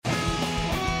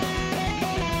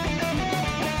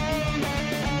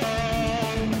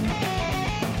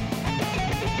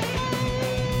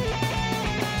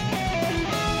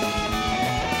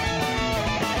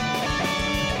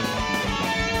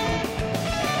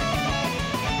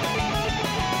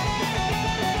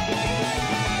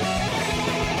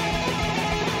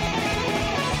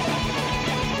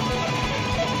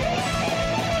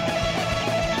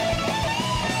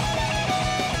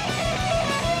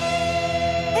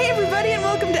everybody, and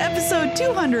welcome to episode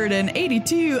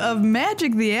 282 of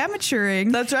Magic the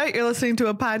Amateuring. That's right. You're listening to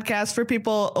a podcast for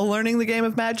people learning the game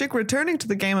of Magic, returning to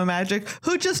the game of Magic,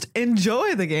 who just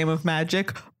enjoy the game of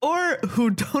Magic, or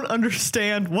who don't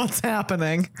understand what's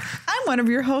happening. I'm one of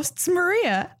your hosts,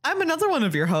 Maria. I'm another one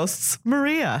of your hosts,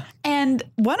 Maria. And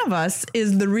one of us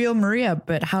is the real Maria,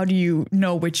 but how do you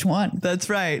know which one? That's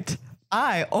right.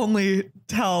 I only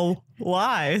tell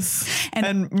lies,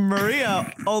 and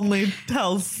Maria only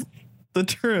tells the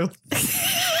truth.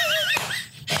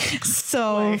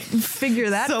 So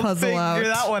figure that puzzle out.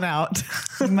 Figure that one out.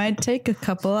 It might take a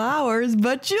couple hours,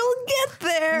 but you'll get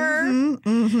there.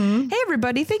 Hey,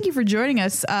 everybody. Thank you for joining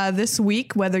us this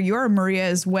week, whether you're Maria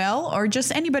as well or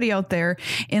just anybody out there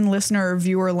in listener or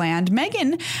viewer land.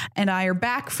 Megan and I are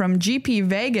back from GP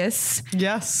Vegas.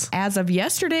 Yes. As of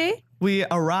yesterday. We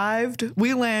arrived,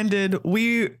 we landed,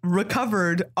 we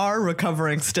recovered, are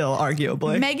recovering still,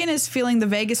 arguably. Megan is feeling the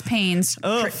Vegas pains.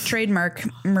 Trademark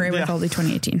Maria Bartholdi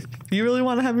 2018. You really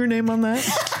want to have your name on that?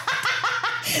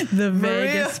 The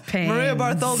Vegas pains. Maria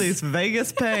Bartholdi's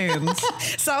Vegas pains.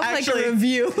 Sounds actually, like a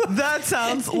review. That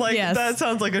sounds like that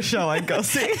sounds like a show I'd go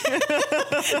see.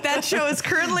 That show is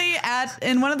currently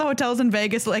in one of the hotels in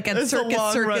Vegas, like at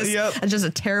Circus. It's just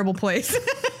a terrible place.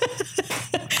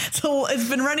 So it's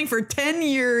been running for 10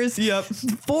 years. Yep.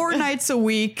 4 nights a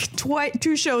week,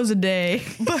 2 shows a day.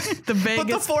 But the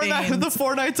Vegas the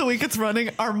 4 nights a week it's running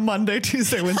are Monday,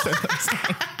 Tuesday, Wednesday,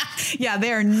 Thursday. Yeah,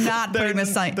 they are not putting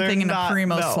this thing in a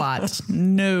primo slot.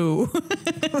 No.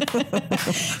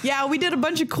 Yeah, we did a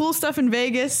bunch of cool stuff in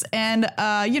Vegas, and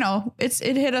it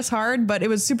hit us hard, but it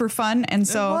was super fun, and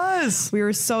so we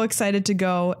were so excited to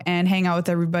go and hang out with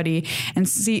everybody and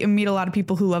meet a lot of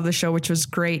people who love the show, which was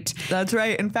great. That's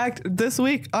right. In fact, this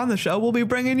week on the show, we'll be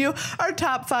bringing you our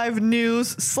top 5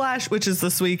 news / which is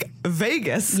this week,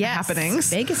 Vegas happenings.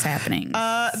 Vegas happenings.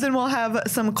 Then we'll have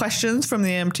some questions from the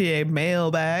MTA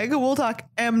mailbag. We'll talk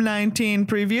M19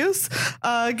 previews,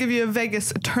 give you a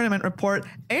Vegas tournament report,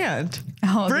 and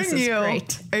bring you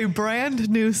a brand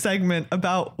new segment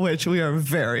about which we are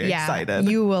very excited.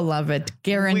 You will love it.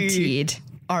 Guaranteed. We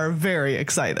are very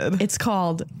excited. It's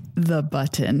called The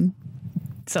Button.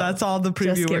 So that's all the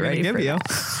preview we're going to give you.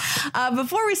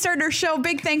 Before we start our show,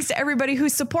 big thanks to everybody who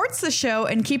supports the show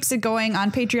and keeps it going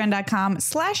on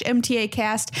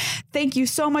patreon.com/MTAcast. Thank you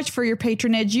so much for your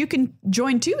patronage. You can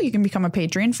join too. You can become a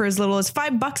patron for as little as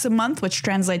 $5 a month, which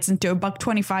translates into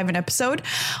 $1.25 an episode,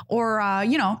 or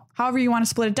however you want to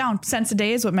split it down. Cents a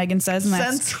day is what Megan says, and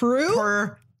that's true.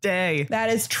 Per day. That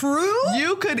is true.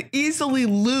 You could easily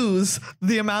lose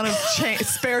the amount of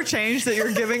spare change that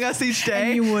you're giving us each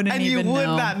day, and you would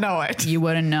not know it. You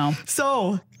wouldn't know.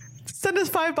 So send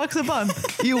us $5 a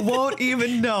month. You won't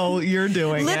even know you're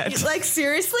doing it. Like,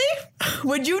 seriously?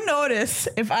 Would you notice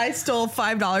if I stole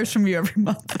 $5 from you every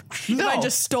month? No. If I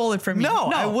just stole it from you?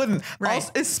 No, I wouldn't. Right.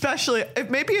 Also, especially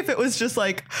if it was just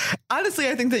like, honestly,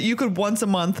 I think that you could once a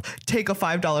month take a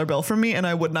 $5 bill from me and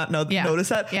I would not notice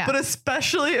that. Yeah. But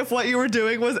especially if what you were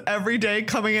doing was every day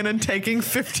coming in and taking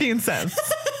 15 cents.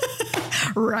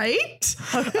 Right?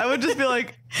 I would just be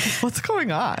like, what's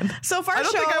going on? So far, I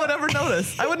don't think I would ever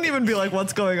notice. I wouldn't even be like,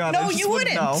 what's going on? No, you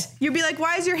wouldn't. Know. You'd be like,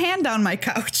 why is your hand down my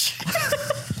couch?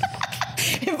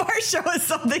 If our show is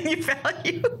something you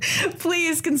value,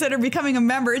 please consider becoming a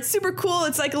member. It's super cool.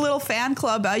 It's like a little fan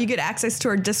club. You get access to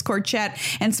our Discord chat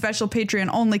and special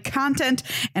Patreon-only content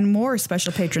and more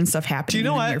special patron stuff happening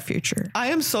in the near future. I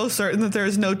am so certain that there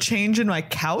is no change in my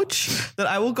couch that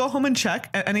I will go home and check.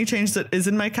 And any change that is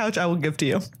in my couch, I will give to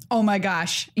you. Oh my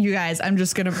gosh. You guys, I'm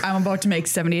about to make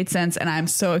 78 cents and I'm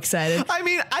so excited. I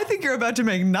mean, I think you're about to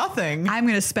make nothing. I'm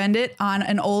going to spend it on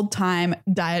an old time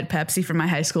Diet Pepsi from my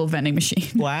high school vending machine.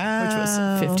 Wow. Which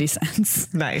was 50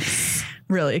 cents. Nice.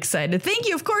 Really excited. Thank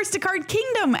you, of course, to Card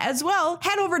Kingdom as well.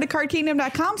 Head over to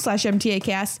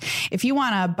cardkingdom.com/MTAcast if you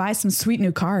want to buy some sweet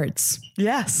new cards.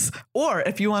 Yes. Or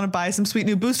if you want to buy some sweet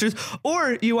new boosters,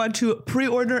 or you want to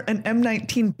pre-order an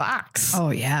M19 box. Oh,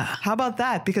 yeah. How about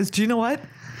that? Because do you know what?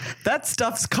 That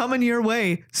stuff's coming your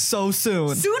way so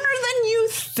soon. Sooner than you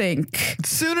think.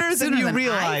 Sooner than you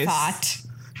realize. I thought.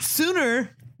 Sooner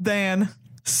than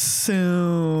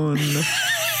soon.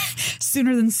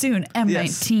 Sooner than soon,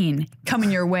 M19 coming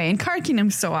your way. And Card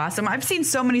Kingdom's so awesome. I've seen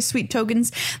so many sweet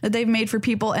tokens that they've made for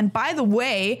people. And by the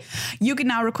way, you can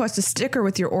now request a sticker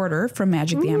with your order from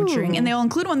Magic the Amateuring. And they'll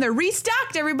include one. They're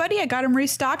restocked, everybody. I got them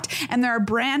restocked. And there are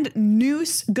brand new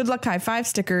Good Luck High Five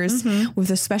stickers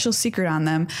with a special secret on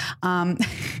them.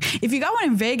 If you got one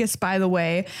in Vegas, by the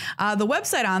way, the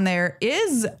website on there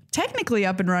is technically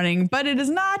up and running, but it is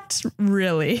not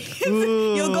really.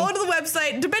 You'll go to the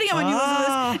website, depending on when you listen to this,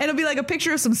 and it'll be like a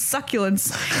picture of some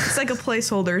succulents. It's like a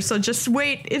placeholder. So just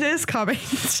wait. It is coming.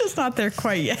 It's just not there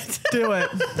quite yet. Do it.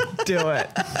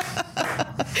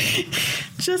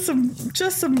 Just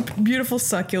some beautiful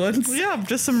succulents. Yeah,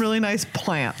 just some really nice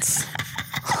plants.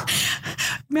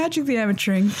 Magic the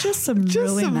Amateuring. Just some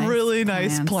really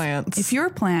nice plants. If you're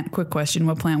a plant, quick question,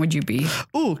 what plant would you be?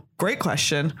 Ooh, great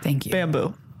question. Thank you.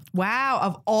 Bamboo. Wow,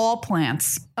 of all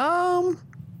plants. I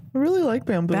really like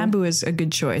bamboo. Bamboo is a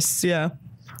good choice. Yeah.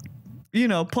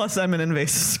 Plus I'm an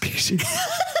invasive species.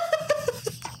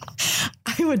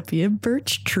 I would be a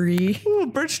birch tree. Ooh,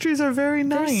 birch trees are very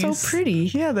nice. They're so pretty.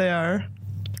 Yeah, they are.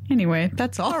 Anyway,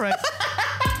 that's all. All right.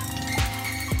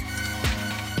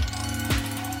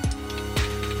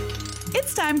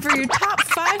 It's time for your top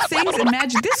 5 things in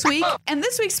Magic this week. And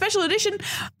this week's special edition,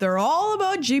 they're all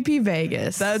about GP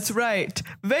Vegas. That's right.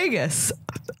 Vegas.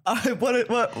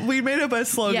 What we made up a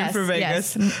slogan for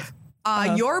Vegas. Yes.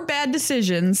 Your bad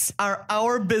decisions are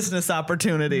our business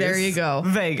opportunities. There you go.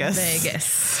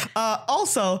 Vegas.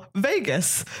 Also,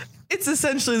 Vegas. It's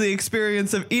essentially the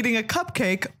experience of eating a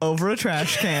cupcake over a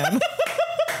trash can.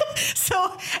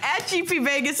 So at GP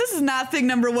Vegas, this is not thing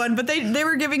number 1, but they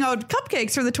were giving out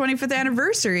cupcakes for the 25th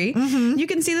anniversary. Mm-hmm. You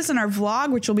can see this in our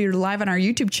vlog, which will be live on our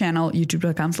YouTube channel,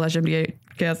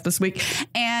 youtube.com/MDAcast this week.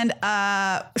 And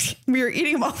we were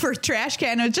eating them over a trash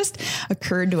can. It just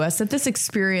occurred to us that this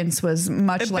experience was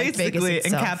much like Vegas itself. It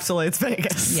basically encapsulates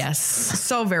Vegas. Yes,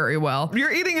 so very well.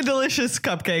 You're eating a delicious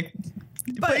cupcake.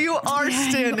 But you are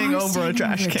standing over a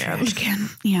trash can.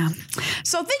 Yeah.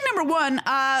 So thing number 1,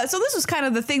 so this was kind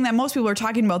of the thing that most people were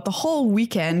talking about the whole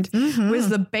weekend was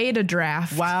the beta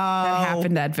draft that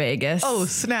happened at Vegas. Oh,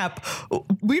 snap.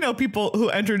 We know people who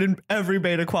entered in every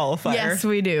beta qualifier. Yes,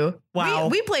 we do. Wow.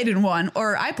 We played in one,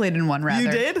 or I played in one rather.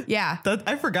 You did? Yeah.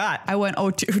 I forgot. I went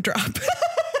 0-2 drop.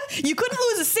 You couldn't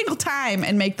lose a single time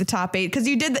and make the top 8 because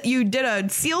you did a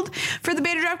sealed for the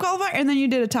beta draft qualifier and then you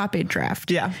did a top 8 draft.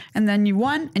 Yeah. And then you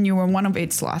won and you were one of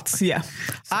 8 slots. Yeah.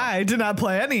 So. I did not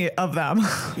play any of them.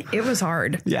 It was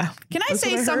hard. Yeah. Can I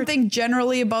say something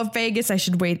generally about Vegas? I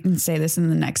should wait and say this in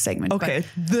the next segment. Okay.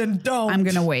 Then don't. I'm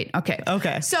going to wait. Okay.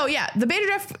 Okay. So yeah, the beta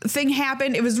draft thing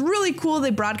happened. It was really cool.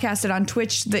 They broadcast it on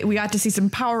Twitch. We got to see some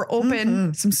power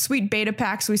open, some sweet beta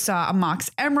packs. We saw a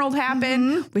Mox Emerald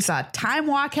happen. We saw a Time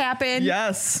Walk happen.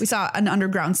 Yes. We saw an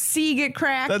Underground Sea get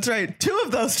cracked. That's right. 2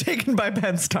 of those taken by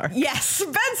Ben Stark. Yes.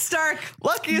 Ben Stark.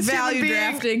 Luckiest value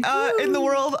human being in the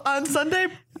world on Sunday.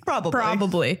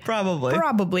 Probably.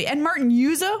 And Martin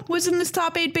Yuza was in this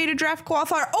top 8 beta draft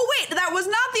qualifier. Oh, wait, that was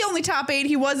not the only top 8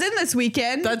 he was in this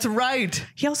weekend. That's right.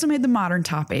 He also made the modern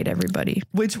top 8, everybody.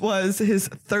 Which was his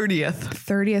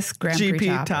 30th Grand Prix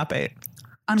GP top 8.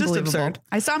 Unbelievable. Just absurd.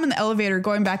 I saw him in the elevator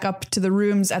going back up to the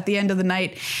rooms at the end of the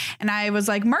night. And I was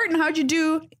like, Martin, how'd you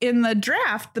do in the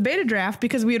draft, the beta draft?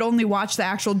 Because we had only watched the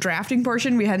actual drafting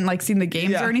portion. We hadn't seen the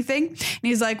games or anything. And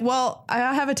he's like, well, I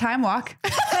have a time walk.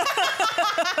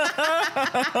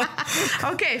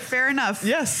 Okay, fair enough.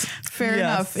 Yes. Fair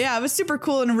enough. Yeah, it was super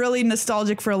cool and really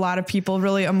nostalgic for a lot of people,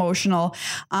 really emotional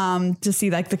to see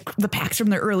the packs from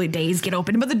the early days get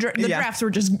opened. But the drafts were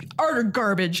just utter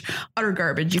garbage.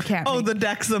 You can't. Oh, the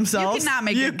decks themselves.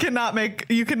 You cannot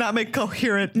make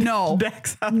coherent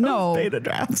decks out of beta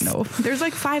drafts. No. There's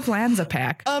 5 lands a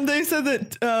pack. They said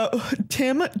that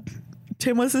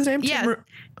Tim was his name? Yeah.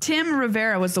 Tim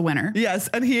Rivera was the winner. Yes,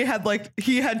 and he had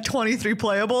 23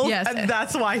 playables. Yes, and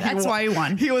that's why he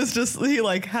won. He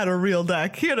had a real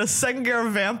deck. He had a Sengir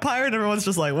Vampire, and everyone's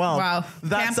just like, wow,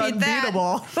 that's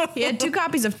unbeatable. He had 2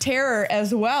 copies of Terror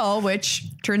as well, which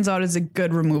turns out is a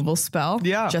good removal spell.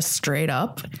 Yeah, just straight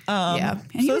up. And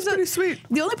he was pretty sweet.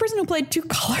 The only person who played 2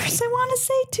 colors, I want to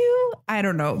say too. I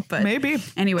don't know, but maybe.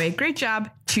 Anyway, great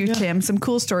job to Tim. Some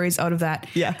cool stories out of that.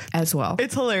 As well.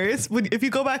 It's hilarious. If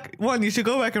you go back, you should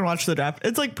go back and watch the draft.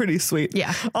 It's pretty sweet.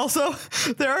 Yeah. Also,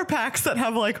 there are packs that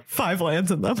have 5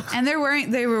 lands in them, and they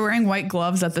were wearing white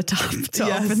gloves at the top to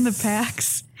open the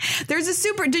packs. There's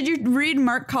a did you read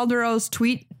Mark Caldero's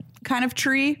tweet kind of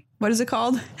tree? What is it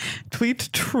called?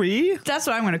 Tweet tree? That's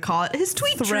what I'm going to call it. His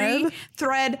tweet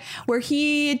thread where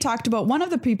he talked about one of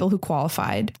the people who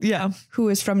qualified. Yeah. Who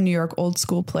is from New York, old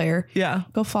school player. Yeah.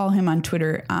 Go follow him on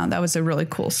Twitter. That was a really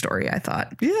cool story, I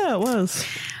thought. Yeah, it was.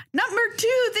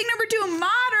 Thing number 2,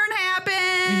 Modern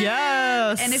happened.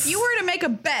 Yes. And if you were to make a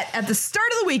bet at the start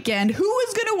of the weekend, who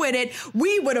was going to win it,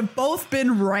 we would have both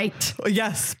been right.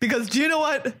 Yes, because do you know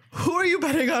what? Who are you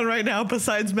betting on right now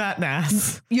besides Matt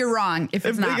Nass? You're wrong. If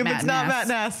it's not Matt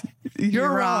Nass, you're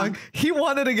wrong. He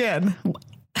won it again.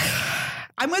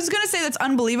 I was going to say that's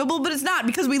unbelievable, but it's not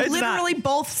because we literally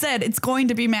both said it's going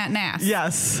to be Matt Nass.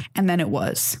 Yes. And then it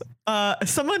was.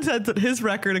 Someone said that his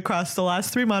record across the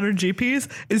last 3 modern GPs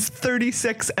is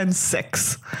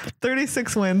 36-6.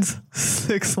 36 wins,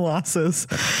 6 losses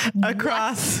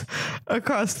across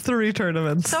 3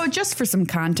 tournaments. So just for some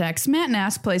context, Matt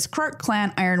Nass plays Krark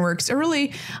Clan Ironworks, a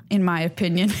really, in my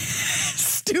opinion,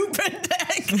 stupid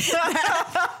deck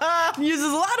that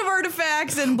uses a lot of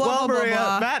artifacts and blah, blah, Maria,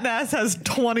 blah, blah. Matt Nass has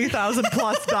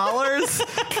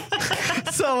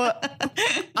 $20,000+. So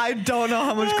I don't know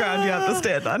how much ground you have to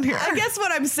stand on here. I guess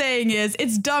what I'm saying is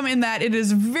it's dumb in that it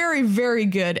is very, very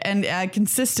good and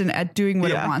consistent at doing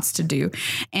what it wants to do.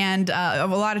 And a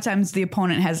lot of times the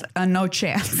opponent has no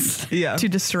chance to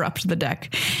disrupt the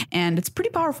deck. And it's pretty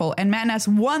powerful. And Matt Nass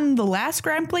won the last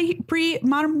Modern Grand Prix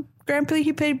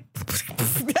he played.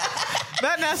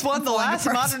 Matt Nass won the last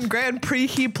Modern Grand Prix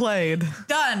he played.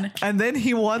 Done. And then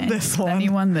he won this one. Then he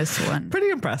won this one. Pretty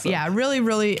impressive. Yeah, really,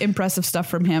 really impressive stuff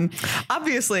from him.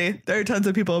 Obviously, there are tons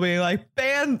of people being like,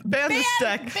 ban this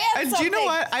deck. And do you know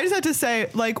what? I just have to say,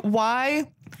 like, why?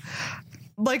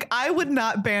 Like, I would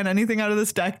not ban anything out of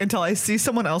this deck until I see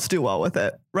someone else do well with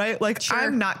it, right? Like, sure.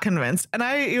 I'm not convinced. And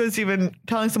I was even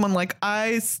telling someone, like,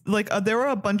 there were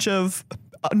a bunch of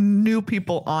new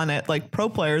people on it, like pro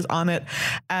players on it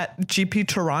at GP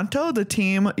Toronto, the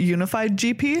team Unified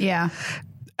GP. Yeah.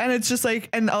 And it's just like,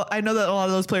 and I know that a lot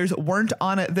of those players weren't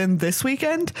on it then this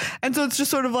weekend. And so it's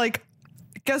just sort of like,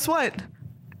 guess what?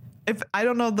 If not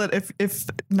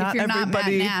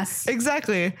everybody,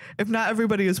 exactly. If not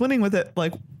everybody is winning with it,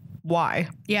 like, why?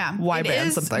 Yeah. Why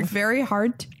ban something? It's very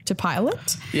hard to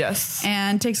pilot. Yes.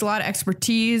 And takes a lot of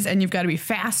expertise, and you've got to be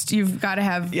fast. You've got to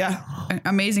have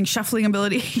amazing shuffling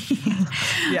ability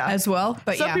as well.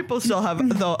 But some people still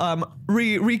have though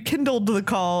rekindled the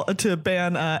call to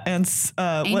ban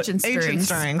Ancient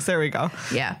Stirrings. There we go.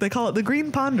 Yeah. They call it the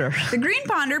Green Ponder. The Green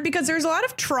Ponder, because there's a lot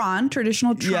of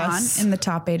traditional Tron in the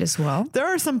top 8 as well. There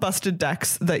are some busted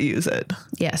decks that use it.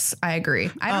 Yes, I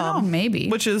agree. I don't know, maybe.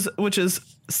 Which is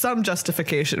some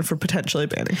justification for potentially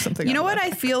banning something. You know what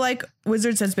I feel like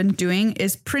Wizards has been doing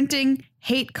is printing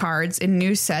hate cards in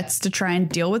new sets to try and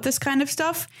deal with this kind of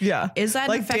stuff. Yeah. Is that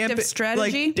like an effective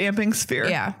strategy? Like Damping Sphere.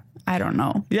 Yeah. I don't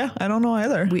know. Yeah, I don't know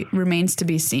either. Remains to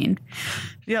be seen.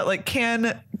 Yeah, like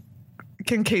can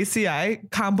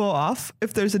KCI combo off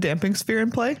if there's a Damping Sphere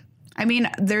in play? I mean,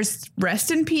 there's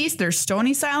Rest in Peace, there's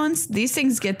Stony Silence. These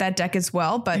things get that deck as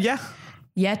well, but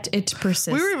yet it persists.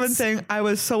 We were even saying when I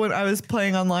was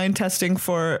playing online testing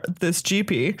for this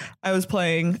GP, I was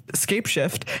playing Scape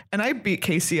Shift and I beat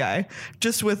KCI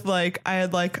just with I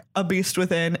had a Beast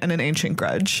Within and an Ancient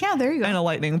Grudge. Yeah, there you go. And a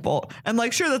Lightning Bolt. And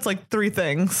sure, that's 3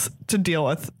 things to deal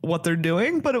with what they're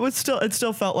doing, but it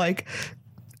still felt like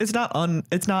it's not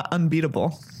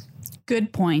unbeatable.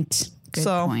 Good point. Good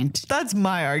point. That's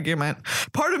my argument.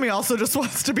 Part of me also just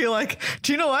wants to be like,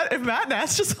 do you know what? If Matt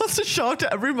Nass just wants to show up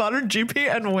to every modern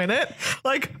GP and win it,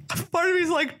 part of me is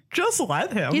like, just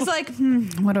let him. He's like,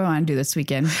 what do I want to do this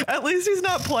weekend? At least he's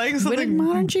not playing something. Winning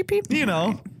modern GP? You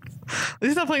know. At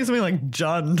least he's not playing something like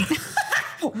Jund.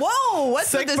 Whoa, what's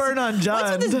Sick burn on Jund.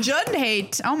 What's with this Jund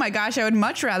hate? Oh my gosh, I would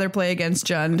much rather play against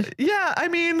Jund. Yeah, I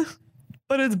mean,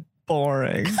 but it's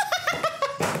boring.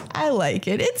 I like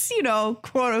it. It's,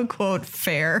 quote unquote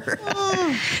fair.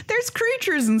 There's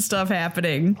creatures and stuff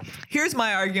happening. Here's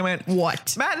my argument.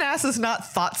 What? Matt Nass is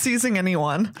not thought seizing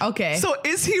anyone. Okay. So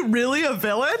is he really a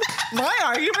villain? My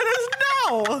argument is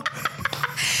no.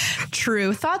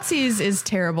 True. Thoughtseize is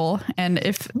terrible. And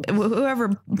if whoever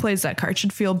plays that card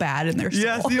should feel bad in their soul.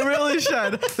 Yes, you really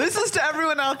should. This is to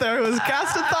everyone out there who has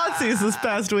casted Thoughtseize this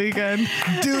past weekend.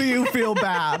 Do you feel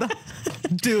bad?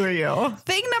 Do you?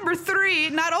 Thing number 3,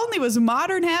 not only was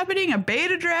Modern happening, a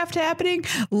beta draft happening,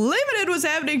 Limited was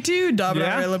happening too.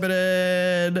 Dominaria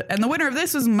Limited. And the winner of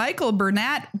this was Michael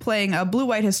Burnett playing a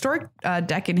blue-white historic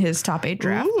deck in his top 8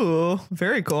 draft. Ooh,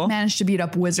 very cool. Managed to beat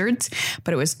up Wizards,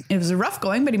 but it was a rough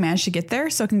going, but he managed to get there.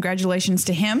 So congratulations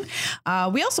to him.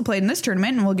 We also played in this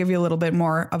tournament, and we'll give you a little bit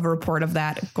more of a report of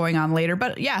that going on later.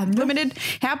 But yeah, Limited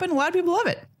happened. A lot of people love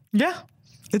it. Yeah.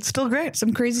 It's still great.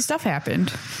 Some crazy stuff happened.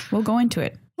 We'll go into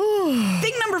it.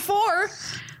 Thing number 4,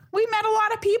 we met a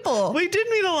lot of people. We did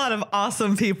meet a lot of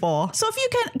awesome people. So if you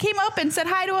came up and said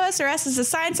hi to us or asked us to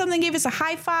sign something, gave us a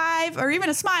high five or even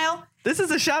a smile, this is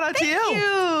a shout out to you. Thank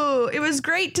you. It was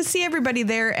great to see everybody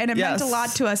there. And it meant a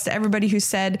lot to us, to everybody who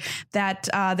said that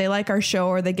they like our show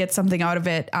or they get something out of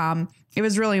it. It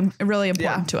was really, really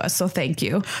important to us. So thank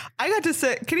you. I got to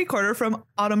sit kitty corner from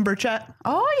Autumn Burchett.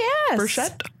 Oh, yes.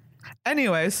 Burchett.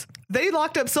 Anyways, they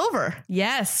locked up silver.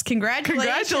 Yes.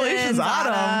 Congratulations,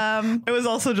 Autumn. It was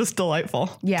also just delightful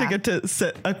to get to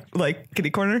sit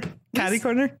kitty corner. Kitty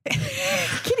corner.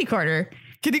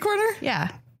 Yeah.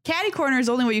 Caddy corner is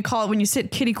only what you call it when you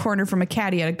sit kitty corner from a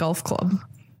caddy at a golf club.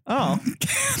 Oh.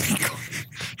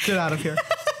 Get out of here.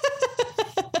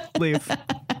 Leave.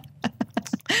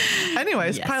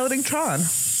 Anyways, piloting Tron.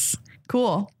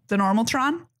 Cool. The normal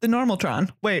Tron? The normal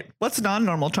Tron. Wait, what's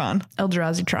non-normal Tron?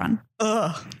 Eldrazi Tron.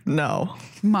 Ugh, no.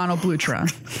 Mono Blue Tron.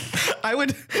 I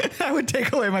would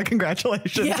take away my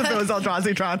congratulations if it was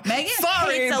Eldrazi Tron. Megan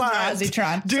hates Eldrazi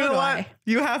Tron. Do you know what?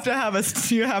 You have to have a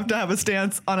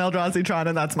stance on Eldrazi Tron,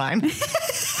 and that's mine.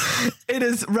 It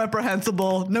is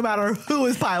reprehensible no matter who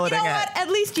is piloting it. What? At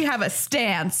least you have a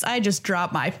stance. I just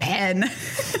dropped my pen.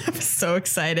 I'm so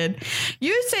excited.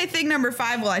 You say thing number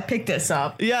 5 while I pick this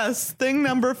up. Yes, thing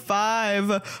number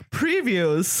 5,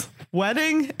 previews,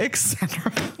 wedding,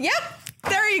 etc. Yep.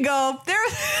 There you go. There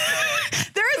is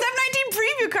M19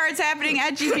 preview cards happening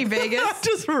at GP Vegas. I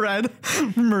just read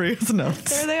Maria's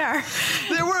notes. There they are.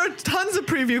 There were tons of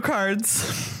preview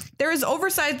cards. There was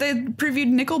oversight. They previewed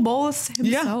Nicol Bolas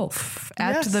himself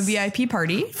at the VIP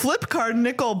party. Flip card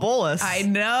Nicol Bolas. I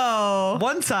know.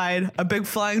 One side, a big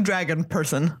flying dragon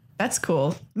person. That's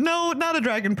cool. No, not a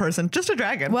dragon person, just a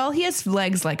dragon. Well, he has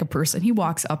legs like a person. He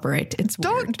walks upright. It's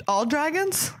weird. Don't all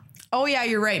dragons? Oh, yeah,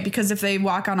 you're right. Because if they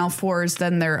walk on all fours,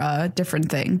 then they're a different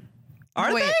thing.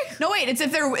 Are they? No, wait. It's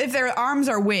if their arms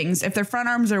are wings. If their front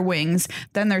arms are wings,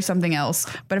 then there's something else.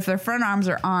 But if their front arms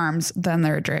are arms, then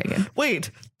they're a dragon. Wait,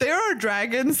 there are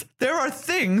dragons. There are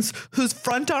things whose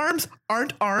front arms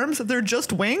aren't arms. They're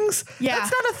just wings. Yeah.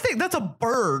 That's not a thing. That's a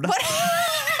bird. What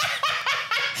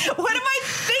am I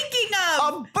thinking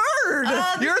of? A bird.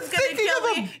 You're thinking of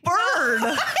a bird.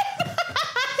 No.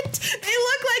 They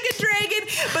look like a dragon,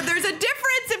 but there's a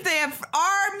difference if they have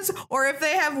arms or if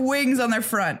they have wings on their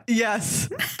front. Yes.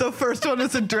 The first one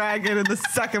is a dragon and the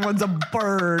second one's a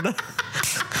bird.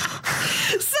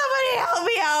 Somebody help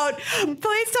me out.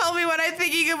 Please tell me what I'm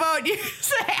thinking about. Use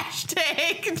the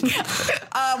hashtag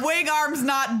wing arms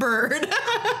not bird.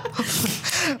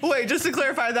 Wait, just to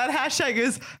clarify, that hashtag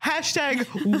is hashtag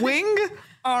wing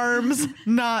arms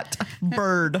not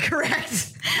bird.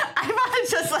 Correct. I'm gonna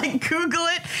just Google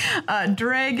it.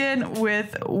 Dragon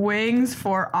with wings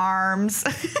for arms.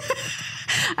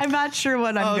 I'm not sure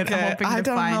what I'm hoping to find. I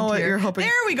don't know what you're hoping.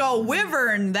 There we go.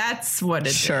 Wyvern. That's what it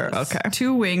is. Sure. Okay.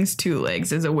 2 wings, 2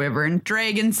 legs is a wyvern.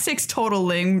 Dragon, 6 total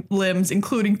limbs,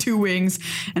 including 2 wings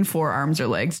and 4 arms or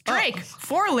legs. Drake,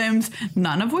 4 limbs,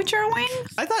 none of which are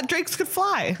wings. I thought drakes could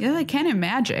fly. Yeah, they can in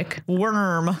Magic.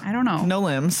 Worm. I don't know. No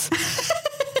limbs.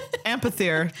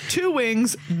 Amphitheater, 2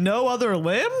 wings, no other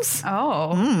limbs?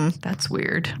 Oh, that's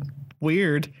weird.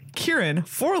 Weird. Kieran,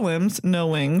 4 limbs, no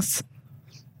wings.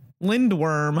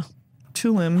 Lindworm,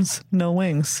 2 limbs, no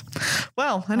wings.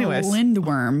 Well, anyways.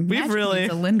 Lindworm. We've really... A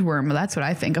lindworm, that's what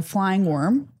I think. A flying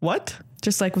worm. What?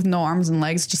 Just with no arms and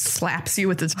legs, just slaps you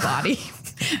with its body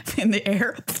in the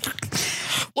air.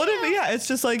 What if, it's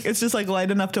just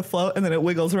light enough to float and then it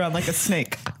wiggles around like a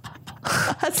snake.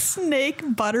 A snake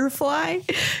butterfly?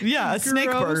 Yeah, a snake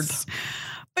bird.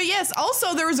 But yes,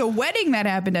 also there was a wedding that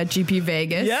happened at GP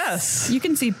Vegas. Yes. You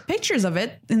can see pictures of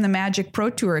it in the Magic Pro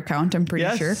Tour account, I'm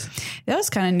pretty sure. That was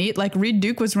kind of neat. Reed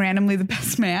Duke was randomly the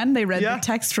best man. They read the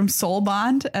text from Soul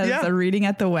Bond as a reading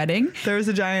at the wedding. There was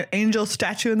a giant angel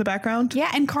statue in the background.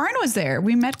 Yeah, and Karn was there.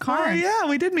 We met Karn. Oh, yeah,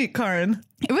 we did meet Karn.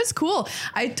 It was cool.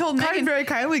 I told Megan. Karn very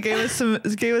kindly gave us some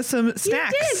snacks. You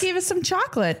did. Gave us some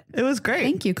chocolate. It was great.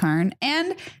 Thank you, Karn.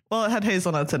 And well, it had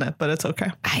hazelnuts in it, but it's okay.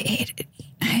 I ate it.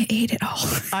 I ate it all.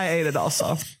 I ate it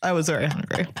also. I was very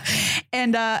hungry.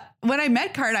 And when I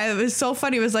met Karn, it was so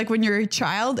funny. It was like when you're a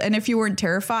child and if you weren't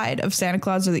terrified of Santa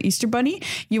Claus or the Easter Bunny,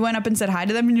 you went up and said hi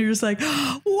to them and you're just like,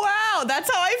 wow,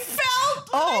 that's how I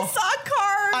felt when I saw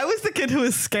Karn. I was the kid who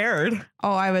was scared.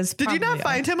 Oh, I was. Did you not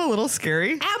find him a little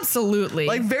scary? Absolutely.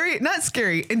 Very, not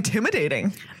scary,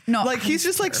 intimidating. No. He's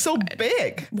just so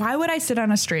big. Why would I sit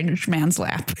on a strange man's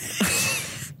lap?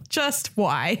 Just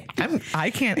why? I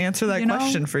can't answer that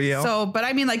question for you. So, but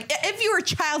I mean, if you were a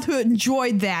child who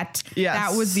enjoyed that,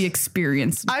 that was the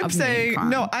experience. I'm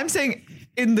saying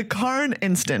in the Karn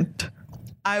instant,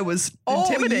 I was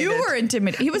intimidated. You were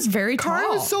intimidated. He was very tall. Karn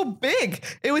was so big.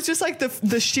 It was just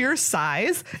the sheer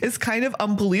size is kind of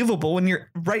unbelievable when you're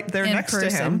right there next to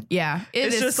him. Yeah.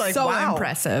 It's just so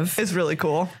impressive. It's really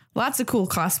cool. Lots of cool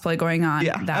cosplay going on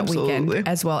that weekend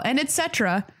as well. And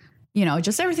etc.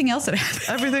 Just everything else that happened.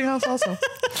 Everything else also.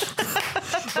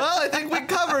 Well, I think we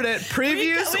covered it.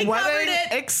 Previews, we wedding,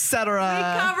 etc.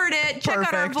 We covered it. Check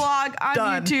out our vlog on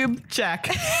YouTube. Check.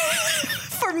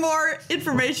 for more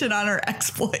information on our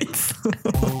exploits.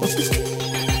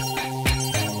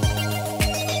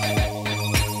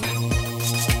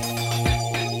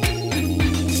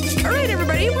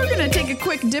 We're going to take a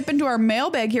quick dip into our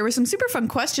mailbag here with some super fun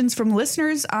questions from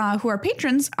listeners who are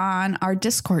patrons on our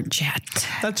Discord chat.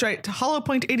 That's right.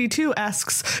 HollowPoint82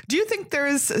 asks, do you think there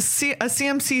is a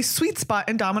CMC sweet spot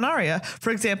in Dominaria?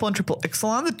 For example, in Triple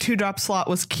Ixalan, the 2-drop slot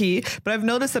was key, but I've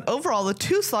noticed that overall the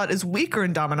 2 slot is weaker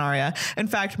in Dominaria. In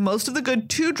fact, most of the good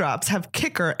 2-drops have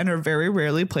kicker and are very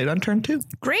rarely played on turn 2.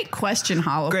 Great question,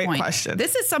 HollowPoint. Great question.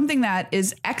 This is something that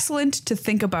is excellent to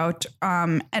think about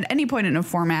at any point in a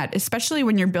format, especially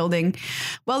when you're building.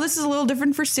 Well, this is a little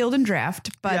different for sealed and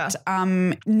draft, but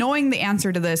knowing the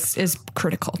answer to this is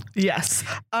critical. Yes.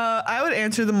 I would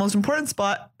answer the most important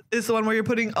spot is the one where you're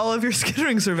putting all of your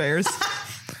skittering surveyors.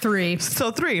 3.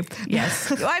 So 3. Yes.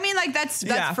 Well, I mean, like that's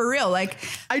for real. Like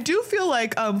I do feel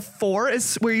like 4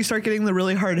 is where you start getting the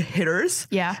really hard hitters.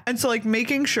 Yeah. And so like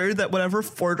making sure that whatever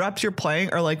 4-drops you're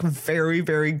playing are like very,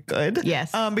 very good.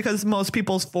 Yes. Because most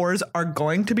people's 4s are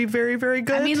going to be very, very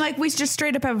good. I mean, like we just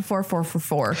straight up have a 4/4 for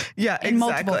 4. Yeah, in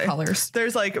multiple colors.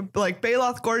 There's like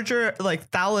Baloth Gorger, like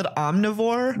Thallid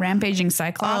Omnivore, Rampaging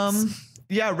Cyclops.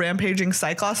 Yeah, Rampaging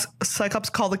Cyclops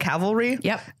Call the Cavalry.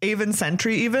 Yep. Aven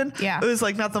Sentry even. Yeah. It was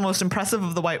like not the most impressive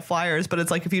of the white flyers, but it's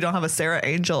like if you don't have a Sarah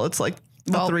Angel, it's like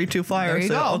a 3/2 flyer. There you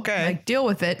go. Okay. Like deal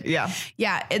with it. Yeah.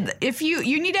 Yeah. If you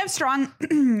need to have strong,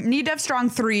 strong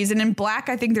 3s. And in black,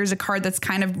 I think there's a card that's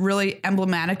kind of really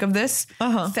emblematic of this.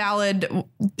 Thallid,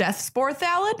 Deathspore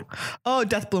Thallid. Oh,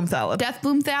 Deathbloom Thallid.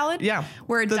 Deathbloom Thallid. Yeah.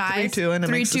 Where it the dies. 3/2 and it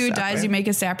makes 3/2 dies. You make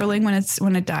a sapperling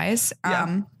when it dies.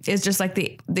 Yeah. Is just like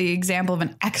the example of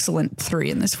an excellent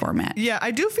 3 in this format. Yeah, I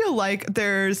do feel like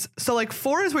like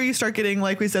 4 is where you start getting,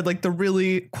 like we said, like the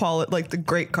really like the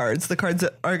great cards, the cards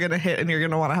that are going to hit and you're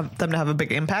going to want to have them to have a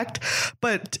big impact.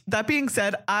 But that being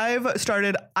said, I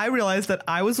realized that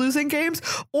I was losing games,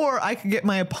 or I could get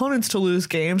my opponents to lose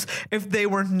games if they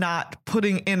were not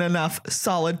putting in enough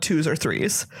solid 2s or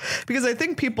 3s. Because I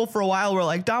think people for a while were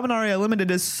like, Dominaria Limited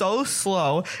is so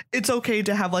slow, it's okay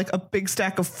to have like a big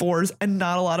stack of 4s and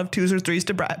not a lot of 2s or 3s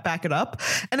to back it up.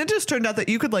 And it just turned out that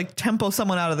you could like tempo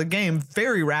someone out of the game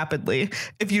very rapidly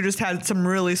if you just had some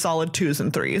really solid 2s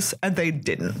and 3s, and they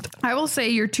didn't. I will say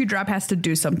your 2-drop has to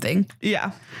do something.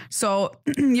 Yeah. So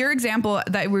your example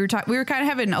that we were kind of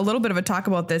having a little bit of a talk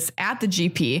about this at the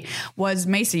GP was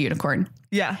Mesa Unicorn.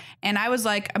 Yeah. And I was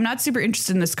like, I'm not super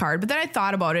interested in this card, but then I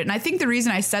thought about it. And I think the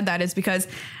reason I said that is because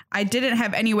I didn't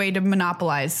have any way to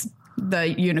monopolize the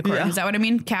unicorn. Yeah. Is that what I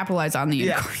mean? Capitalize on the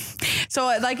unicorn. Yeah. So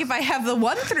like if I have the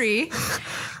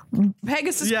 1/3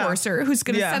 Pegasus Courser who's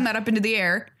going to send that up into the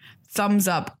air, thumbs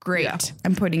up. Great. Yeah.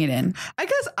 I'm putting it in. I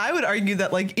guess I would argue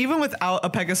that like even without a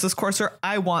Pegasus Courser,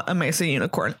 I want a Mesa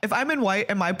Unicorn. If I'm in white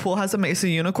and my pool has a Mesa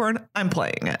Unicorn, I'm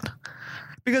playing it.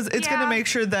 Because it's going to make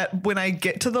sure that when I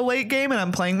get to the late game and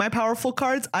I'm playing my powerful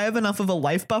cards, I have enough of a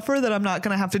life buffer that I'm not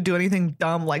going to have to do anything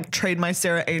dumb like trade my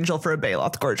Sarah Angel for a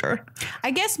Baloth Gorger.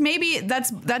 I guess maybe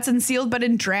that's in sealed, but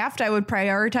in draft, I would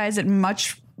prioritize it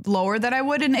much lower than I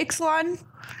would in Ixalan.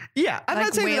 Yeah, I'm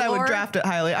not saying that I would draft it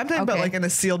highly. I'm talking about like in a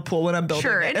sealed pool when I'm building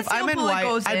it. If I'm in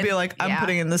white, I'd be like, I'm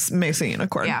putting in this Mesa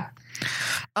Unicorn. Yeah.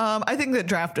 I think that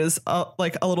draft is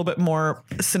like a little bit more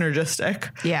synergistic.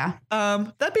 Yeah.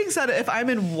 That being said, if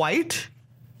I'm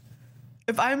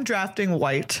drafting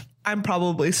white, I'm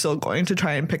probably still going to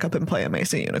try and pick up and play a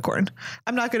Mesa Unicorn.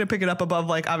 I'm not going to pick it up above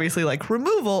like obviously like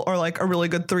removal or like a really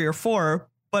good 3 or 4.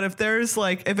 But if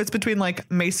it's between like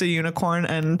Mesa Unicorn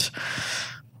and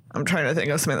I'm trying to think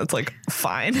of something that's like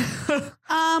fine.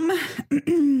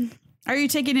 Are you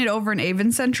taking it over an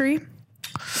Aven Sentry?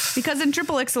 Because in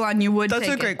Triple Ixalan you would That's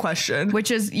a great question.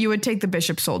 Which is you would take the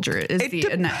Bishop Soldier. It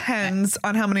depends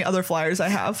on how many other flyers I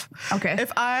have. Okay.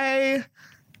 If I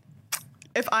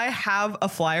have a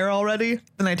flyer already,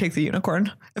 then I take the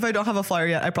Unicorn. If I don't have a flyer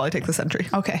yet, I probably take the Sentry.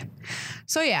 Okay.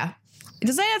 So yeah.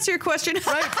 Does that answer your question?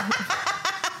 Right.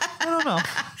 I don't know.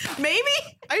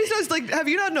 Maybe? I just like, have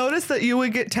you not noticed that you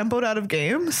would get tempoed out of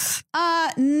games?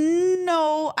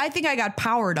 No. I think I got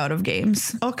powered out of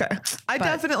games. Okay. I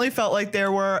definitely felt like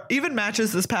there were even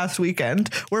matches this past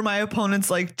weekend where my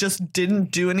opponents like just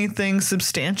didn't do anything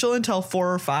substantial until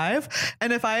 4 or 5.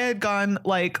 And if I had gone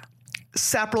like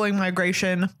Sapperling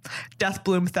Migration,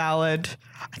 Deathbloom Thallid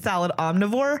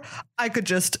Omnivore, I could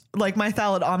just like my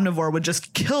Thallid Omnivore would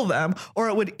just kill them, or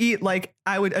it would eat like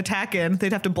I would attack in.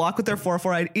 They'd have to block with their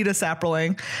 4/4. I'd eat a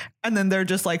Sapperling, and then they're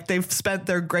just like they've spent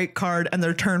their great card and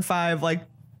their turn 5 like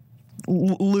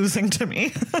losing to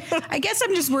me. I guess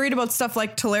I'm just worried about stuff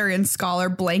like Tolarian Scholar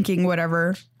blanking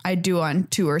whatever I do on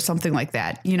 2 or something like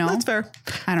that. You know, that's fair.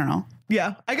 I don't know.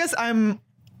 Yeah, I guess I'm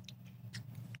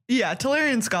Yeah,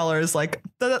 Tolarian Scholar is like,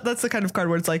 that's the kind of card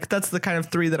where it's like, that's the kind of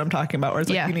 3 that I'm talking about, where it's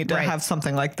like, you need to have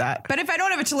something like that. But if I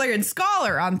don't have a Tolarian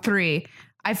Scholar on 3,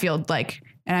 I feel like,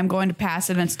 and I'm going to pass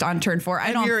it and it's on turn 4,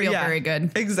 I don't feel very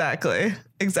good. Exactly.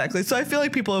 So I feel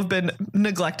like people have been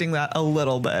neglecting that a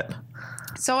little bit.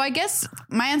 So I guess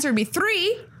my answer would be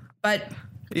 3, but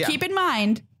keep in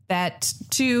mind that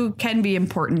 2 can be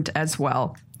important as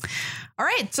well. All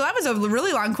right. So that was a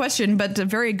really long question, but a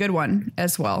very good one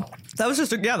as well. That was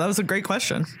that was a great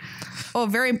question. Oh,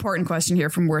 very important question here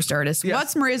from Worst Artist. Yes.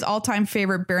 What's Maria's all-time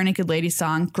favorite Bare Naked Lady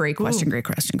song? Great question.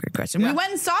 Yeah. We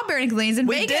went and saw Bare Naked Ladies in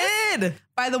Vegas. We did.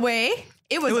 By the way,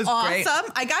 it was awesome.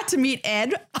 Great. I got to meet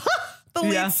Ed. The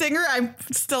lead singer. I'm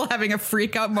still having a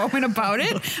freak out moment about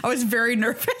it. I was very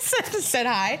nervous. Said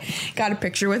hi. Got a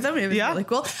picture with him. It was really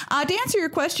cool. To answer your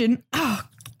question, oh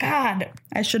God,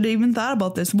 I should have even thought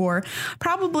about this more.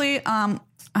 Probably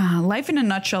Life in a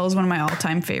Nutshell is one of my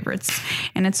all-time favorites.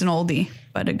 And it's an oldie,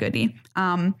 but a goodie.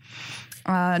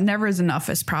 Never Is Enough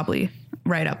is probably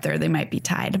right up there. They might be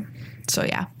tied. So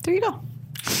yeah, there you go.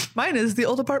 Mine is The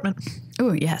Old Apartment.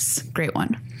 Oh, yes. Great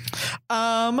one.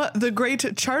 The great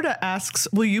Charda asks,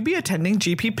 will you be attending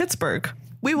GP Pittsburgh?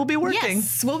 We will be working.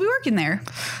 Yes, we'll be working there.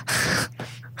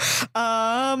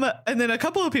 And then a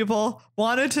couple of people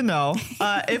wanted to know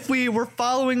if we were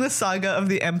following the saga of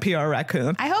the NPR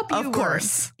raccoon. I hope you were. Of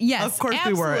course. Yes. Of course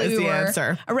we were, is the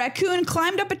answer. A raccoon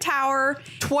climbed up a tower.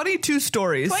 22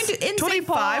 stories.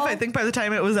 25, I think, by the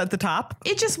time it was at the top.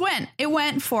 It just went. It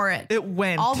went for it. It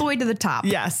went. All the way to the top.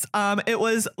 Yes. It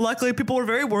was, luckily, people were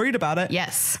very worried about it.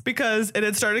 Yes. Because it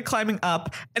had started climbing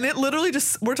up. And it literally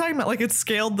just, we're talking about like it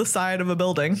scaled the side of a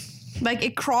building. Like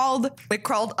it crawled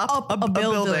up a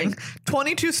building.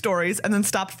 22 stories and then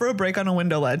stopped for a break on a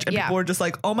window ledge. And people were just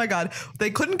like, oh my God, they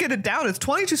couldn't get it down. It's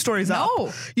 22 stories up.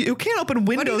 You can't open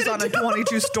windows on a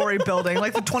 22-story building.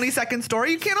 Like the 22nd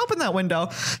story, you can't open that window.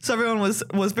 So everyone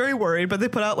was very worried, but they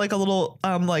put out like a little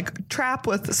like trap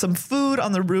with some food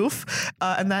on the roof.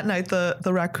 And that night the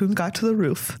raccoon got to the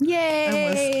roof. Yay. And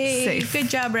was safe. Good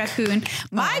job, raccoon.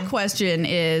 My question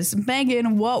is,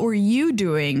 Megan, what were you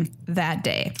doing that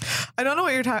day? I don't know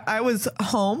what you're talking. I was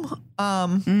home.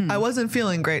 I wasn't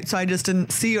feeling great, so I just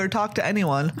didn't see or talk to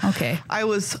anyone. Okay. I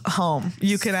was home.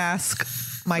 You can ask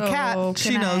my cat.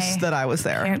 She knows that I was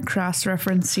there. Can't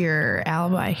cross-reference your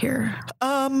alibi here.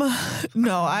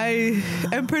 No, I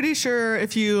am pretty sure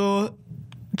if you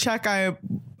check, I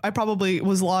probably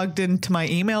was logged into my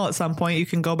email at some point. You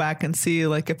can go back and see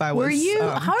like if I was. Were you?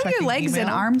 How are your legs and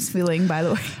arms feeling, by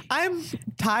the way? I'm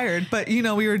tired, but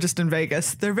we were just in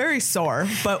Vegas. They're very sore,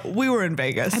 but we were in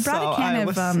Vegas. I brought a can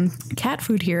of cat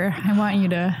food here. I want you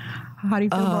to. How do you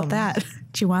feel about that?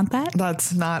 Do you want that?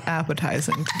 That's not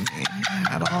appetizing to me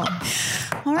at all.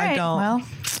 All right. I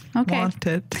don't want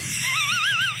it,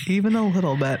 even a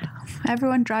little bit.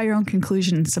 Everyone draw your own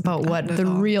conclusions about what the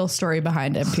real story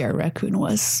behind NPR Raccoon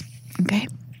was. Okay.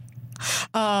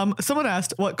 Someone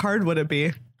asked what card would it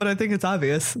be, but I think it's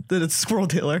obvious that it's Squirrel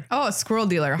Dealer. Oh, a Squirrel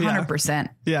Dealer, 100%.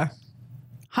 Yeah.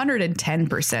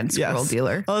 110% Squirrel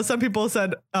Dealer. Well, some people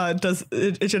said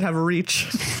it should have reach.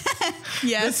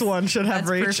 Yes. This one should have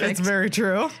reach. Perfect. It's very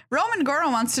true. Roman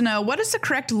Goro wants to know, what is the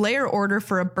correct layer order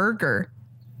for a burger?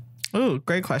 Ooh,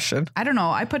 great question. I don't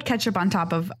know. I put ketchup on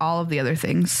top of all of the other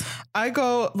things. I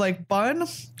go like bun,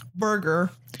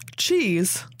 burger,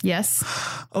 cheese. Yes.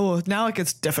 Oh, now it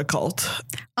gets difficult.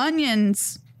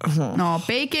 Onions. No,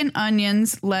 bacon,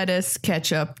 onions, lettuce,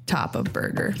 ketchup, top of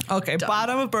burger. Okay, done.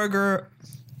 Bottom of burger,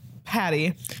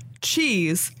 patty,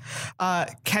 cheese,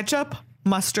 ketchup,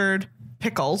 mustard,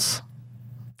 pickles.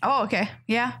 Oh, okay.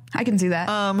 Yeah, I can see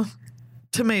that.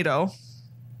 Tomato.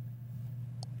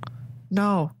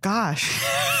 No, gosh.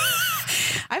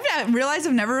 I've realized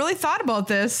I've never really thought about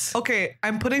this. Okay,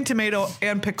 I'm putting tomato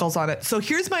and pickles on it. So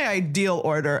here's my ideal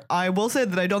order. I will say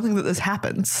that I don't think that this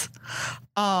happens.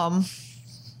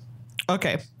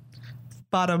 Okay.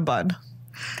 Bottom bun.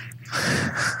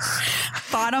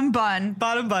 Bottom bun.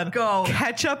 Bottom bun. Go.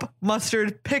 Ketchup,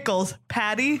 mustard, pickles,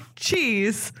 patty,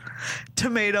 cheese,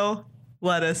 tomato,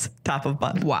 lettuce, top of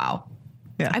bun. Wow.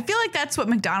 Yeah. I feel like that's what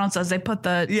McDonald's does. They put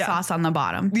the sauce on the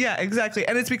bottom. Yeah, exactly.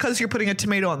 And it's because you're putting a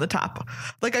tomato on the top.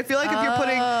 Like, I feel like if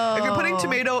you're putting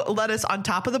tomato, lettuce on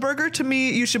top of the burger, to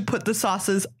me, you should put the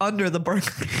sauces under the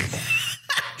burger.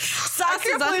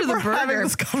 Sauces under the burger.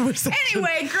 This conversation.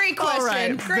 Anyway, great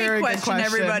question. Right, great question,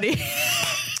 everybody.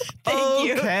 Thank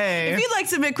you. If you'd like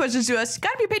to submit questions to us,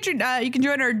 gotta be a patron. You can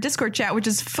join our Discord chat, which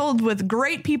is filled with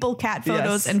great people, cat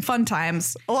photos, and fun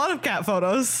times. A lot of cat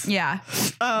photos. Yeah,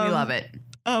 we love it.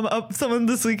 Someone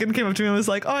this weekend came up to me and was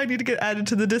like, "Oh, I need to get added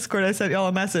to the Discord. I sent y'all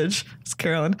a message." It's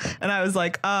Carolyn, and I was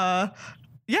like,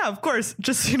 Yeah, of course.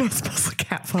 Just so you know, it's mostly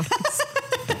cat photos.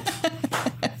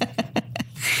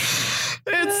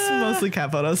 It's mostly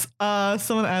cat photos.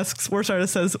 Someone asks, Worst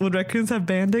Artist says, would raccoons have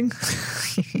banding?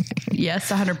 Yes,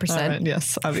 100%. Right,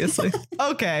 yes, obviously.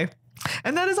 Okay.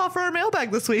 And that is all for our mailbag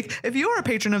this week. If you are a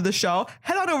patron of the show,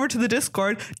 head on over to the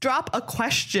Discord, drop a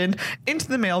question into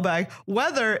the mailbag,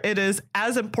 whether it is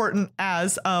as important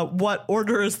as what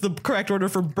order is the correct order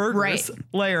for burgers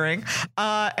layering,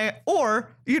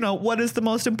 or, you know, what is the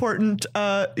most important,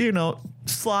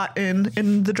 slot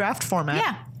in the draft format.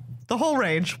 Yeah. The whole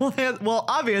range. We'll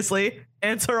obviously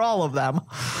answer all of them.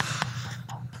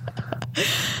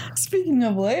 Speaking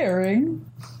of layering,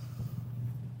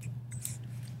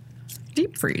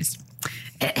 deep freeze.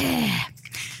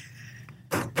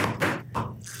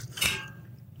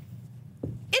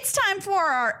 It's time for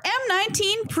our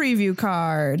M19 preview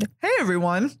card. Hey,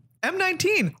 everyone.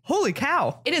 M19. Holy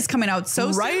cow. It is coming out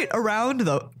so right soon. Around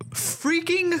the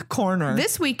freaking corner.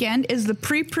 This weekend is the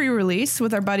pre-release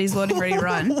with our buddies Loading Ready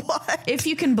Run. What? If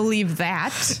you can believe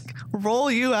that.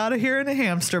 Roll you out of here in a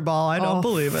hamster ball. I don't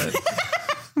believe it.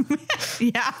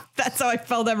 Yeah, that's how I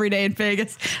felt every day in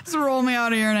Vegas. Just roll me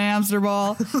out of here in a hamster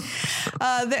ball.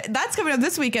 That's coming up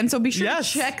this weekend, so be sure to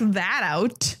check that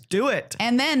out. Do it.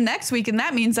 And then next weekend,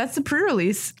 that means that's the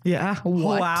pre-release. Yeah.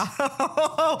 What?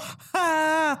 Wow.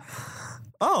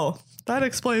 Oh, that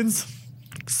explains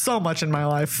so much in my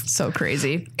life. So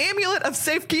crazy. Amulet of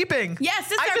Safekeeping. Yes,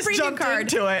 this is our preview jumped card.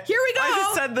 Into it. Here we go. I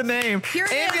just said the name. Here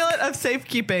it Amulet of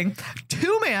Safekeeping.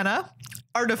 2 mana.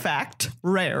 Artifact,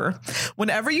 rare.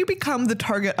 Whenever you become the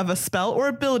target of a spell or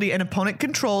ability an opponent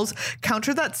controls,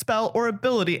 counter that spell or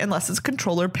ability unless its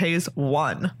controller pays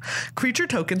 1. Creature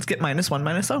tokens get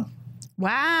 -1/-0.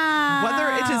 Wow.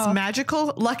 Whether it is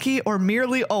magical, lucky, or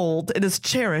merely old, it is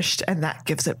cherished, and that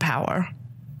gives it power.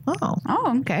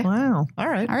 Oh, okay. Wow. All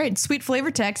right. Sweet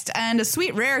flavor text and a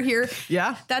sweet rare here.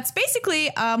 Yeah. That's basically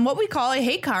what we call a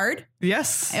hate card.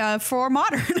 Yes. For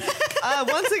Modern.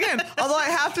 Once again, although I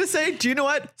have to say, do you know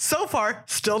what? So far,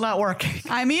 still not working.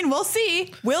 I mean, we'll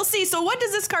see. We'll see. So what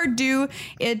does this card do?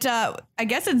 It, I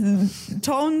guess it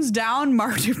tones down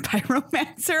Mardu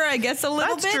Pyromancer, I guess a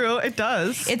little bit. That's true. It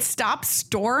does. It stops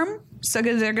Storm. So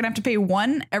because they're going to have to pay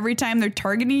 1 every time they're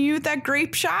targeting you with that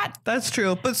grape shot. That's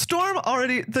true. But Storm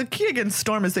already, the key against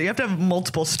Storm is that you have to have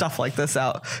multiple stuff like this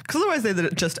out. Because otherwise they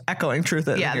just echoing truth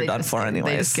it and you're done for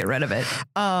anyways. They just get rid of it.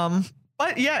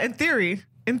 But yeah, in theory,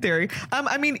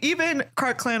 I mean, even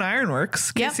Krark Clan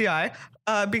Ironworks, KCI,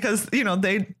 because, you know,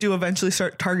 they do eventually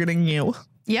start targeting you.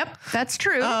 Yep, that's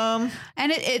true. And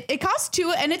it costs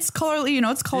 2 and it's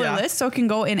it's colorless, so it can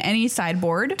go in any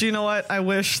sideboard. Do you know what? I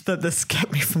wish that this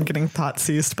kept me from getting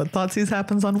Thoughtseize, but Thoughtseize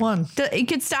happens on 1. It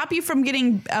could stop you from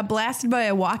getting blasted by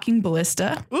a walking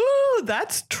ballista. Ooh,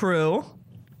 that's true.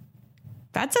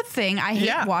 That's a thing. I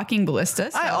hate walking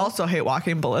ballista. So I also hate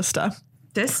walking ballista.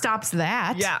 This stops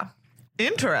that. Yeah.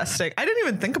 Interesting. I didn't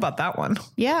even think about that one.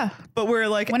 Yeah. But we're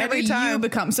like, whenever you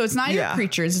become, so it's not your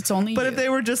creatures, it's only But if they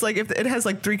were just like, if it has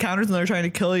like 3 counters and they're trying to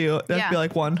kill you, that'd be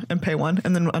like 1 and pay 1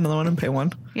 and then another 1 and pay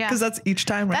 1. Yeah. Because that's each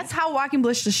time, right? That's how walking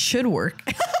ballista should work.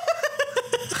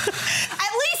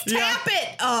 Tap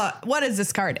it. What is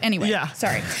this card? Anyway. Yeah.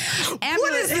 Sorry.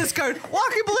 What is this card?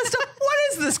 Walking Ballista. What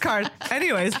is this card?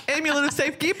 Anyways, Amulet of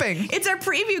Safekeeping. It's our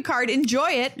preview card. Enjoy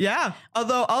it. Yeah.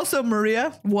 Although also,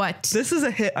 Maria. What? This is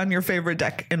a hit on your favorite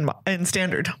deck in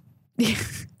Standard.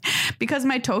 Because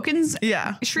my tokens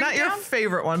shrink not down? Your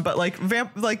favorite one, but like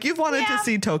you've wanted to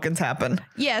see tokens happen.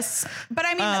 Yes, but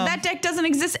I mean that deck doesn't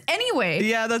exist anyway.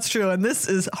 Yeah, that's true, and this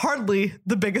is hardly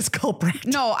the biggest culprit.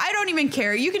 No, I don't even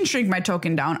care. You can shrink my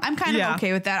token down. I'm kind of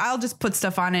okay with that. I'll just put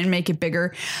stuff on it and make it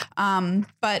bigger.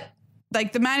 But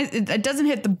like the man, it doesn't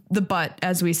hit the butt,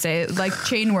 as we say, like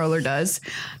Chain Whirler does.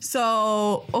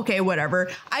 So, okay, whatever.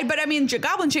 But I mean,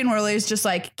 Goblin Chain Whirler is just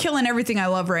like killing everything I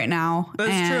love right now.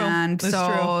 That's true. And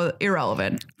so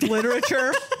irrelevant.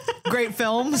 Literature, great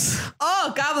films.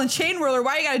 Oh, Goblin Chain Whirler,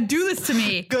 why you gotta do this to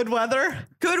me? Good weather.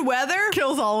 Good weather.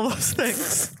 Kills all of those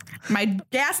things. My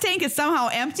gas tank is somehow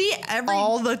empty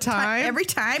all the time. Every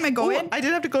time I go in. I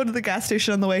did have to go to the gas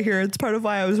station on the way here. It's part of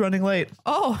why I was running late.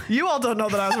 Oh. You all don't know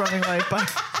that I was running late, but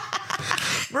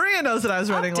Maria knows that I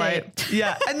was running late.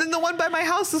 Yeah. And then the one by my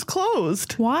house is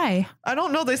closed. Why? I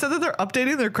don't know. They said that they're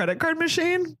updating their credit card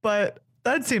machine, but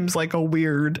that seems like a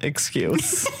weird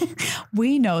excuse.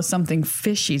 We know something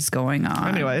fishy's going on.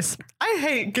 Anyways, I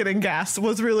hate getting gas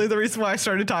was really the reason why I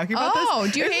started talking about this. Oh,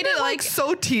 do you hate it like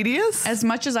so tedious? As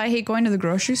much as I hate going to the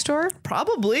grocery store?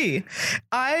 Probably.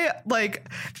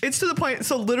 It's to the point.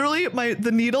 So literally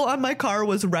the needle on my car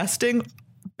was resting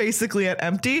basically at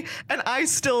empty, and I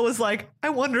still was like, I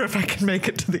wonder if I can make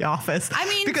it to the office. I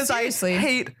mean, because seriously. I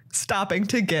hate stopping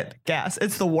to get gas.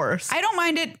 It's the worst. I don't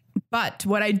mind it. But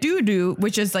what I do,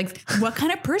 which is like, what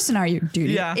kind of person are you,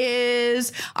 dude? Yeah.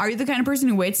 Are you the kind of person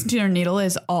who waits until your needle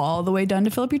is all the way done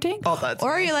to fill up your tank? Oh, that's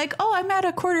or are you like, oh, I'm at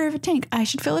a quarter of a tank, I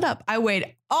should fill it up. I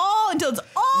wait until it's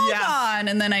all gone,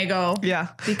 and then I go. Yeah.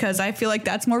 Because I feel like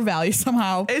that's more value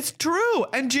somehow. It's true.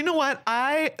 And do you know what?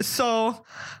 I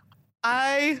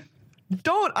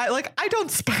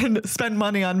don't spend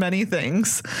money on many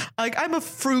things. Like I'm a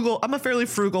fairly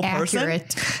frugal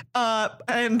Accurate. person.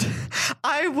 And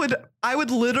I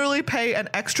would literally pay an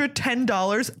extra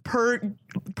 $10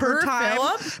 per time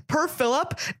per fill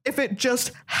up if it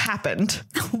just happened.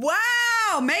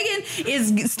 Wow, Megan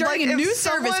is starting a new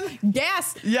service.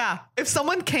 Gas. Yeah. If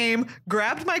someone came,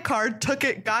 grabbed my card, took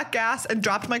it, got gas, and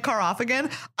dropped my car off again,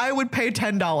 I would pay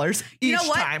 $10 each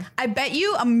time. I bet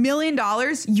you $1 million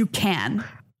you can.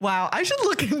 Wow, I should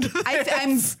look into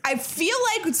this. I feel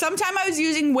like sometime I was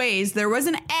using Waze, there was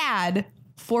an ad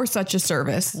for such a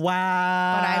service. Wow.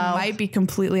 But I might be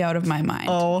completely out of my mind.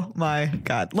 Oh my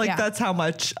God. That's how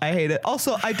much I hate it.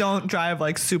 Also, I don't drive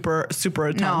like super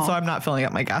a ton, so I'm not filling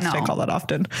up my gas tank all that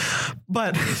often.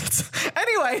 But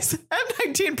anyways,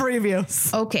 M19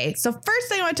 previews. Okay, so first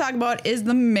thing I want to talk about is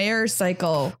the mare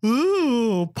cycle.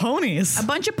 Ooh, ponies. A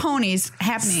bunch of ponies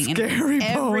happening Scary in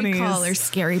every ponies. color.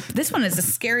 Scary. This one is the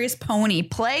scariest pony.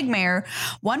 Plague mare.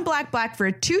 1 black for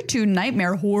a 2/2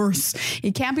 nightmare horse.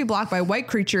 It can't be blocked by white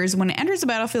creatures. When it enters the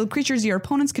battlefield, creatures your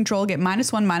opponents control get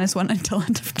 -1/-1 until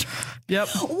end of turn. Yep.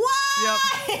 Why? Yep.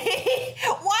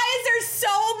 Why is there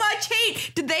so much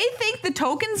hate? Did they think the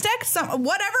tokens deck,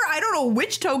 whatever? I don't know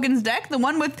which tokens deck, the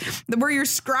one with where you're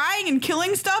scrying and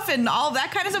killing stuff and all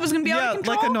that kind of stuff was going to be out of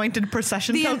control? Like anointed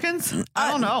procession tokens? I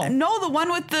don't know. No, the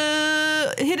one with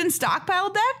the hidden stockpile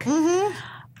deck? Mm-hmm.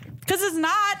 Because it's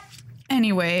not.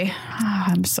 Anyway,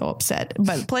 I'm so upset.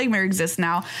 But Plague Mare exists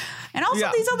now. And also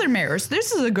these other mares.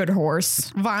 This is a good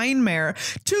horse. Vine Mare.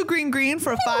 2 green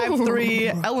for a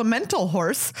 5/3 elemental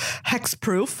horse.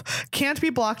 Hexproof. Can't be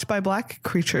blocked by black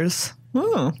creatures.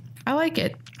 Ooh. I like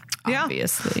it. Yeah.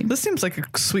 Obviously. This seems like a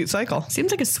sweet cycle.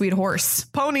 Seems like a sweet horse.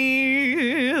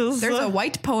 Ponies. There's a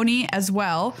white pony as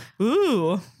well.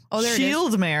 Ooh. Oh, there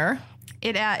Shield Mare.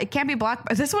 It can't be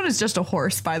blocked. This one is just a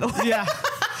horse, by the way. Yeah.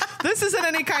 This isn't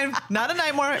any kind of, not a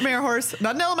nightmare horse,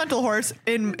 not an elemental horse.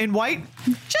 In white,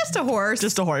 just a horse.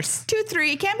 Just a horse.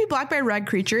 2/3. It can't be blocked by red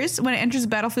creatures. When it enters the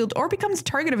battlefield or becomes a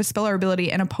target of a spell or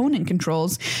ability an opponent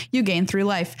controls, you gain 3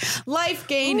 life. Life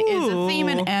gain is a theme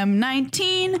in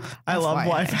M19. I love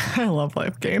life. I love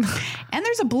life gain. And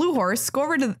there's a blue horse. Go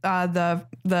over to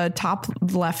the top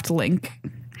left link.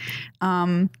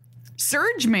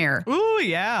 Surge Mare. Ooh,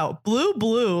 yeah.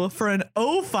 Blue for an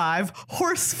 05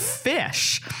 horse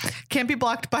fish. Can't be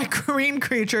blocked by green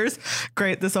creatures.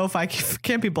 Great, this 05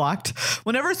 can't be blocked.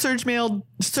 Whenever Surge Mare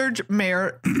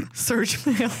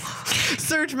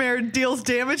deals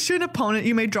damage to an opponent,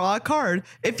 you may draw a card.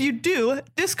 If you do,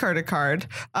 discard a card.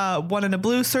 1 in a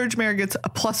blue, Surge Mare gets a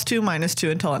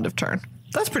 +2/-2 until end of turn.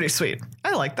 That's pretty sweet.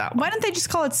 I like that one. Why don't they just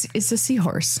call it, it's a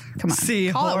seahorse? Come on.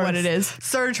 Seahorse. Call it what it is.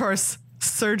 Surge horse,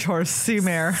 sea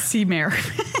mare. Sea mare.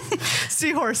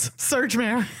 Seahorse, surge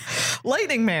mare.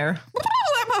 Lightning mare.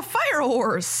 Oh, I'm a fire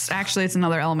horse. Actually, it's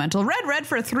another elemental. Red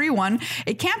for a 3/1.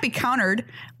 It can't be countered.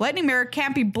 Lightning mare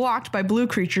can't be blocked by blue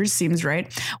creatures. Seems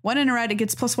right. 1 in a red, it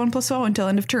gets +1/+0 until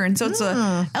end of turn. So it's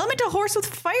a elemental horse with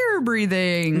fire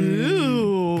breathing.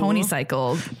 Ooh. Pony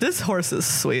cycle. This horse is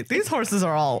sweet. These horses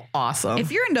are all awesome.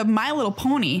 If you're into My Little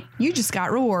Pony, you just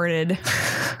got rewarded.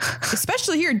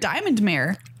 Especially here, Diamond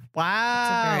Mare. Wow.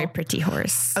 It's a very pretty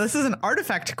horse. This is an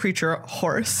artifact creature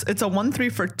horse. It's a 1/3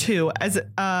 for 2. As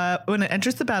when it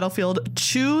enters the battlefield,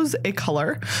 choose a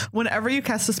color. Whenever you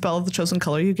cast a spell of the chosen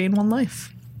color, you gain 1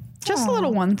 life. Just a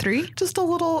little 1/3. Just a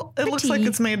little. It looks like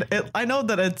it's made. I know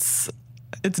that it's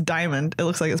diamond. It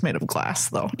looks like it's made of glass,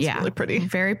 though. It's really pretty.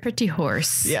 Very pretty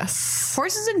horse. Yes.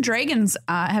 Horses and dragons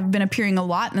have been appearing a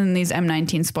lot in these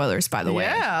M19 spoilers, by the way.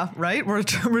 Yeah, right? We're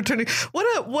returning.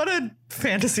 What a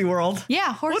fantasy world.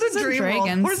 Yeah, horses and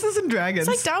dragons. World. Horses and dragons.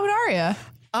 It's like Dominaria.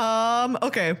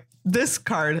 Okay. This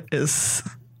card is,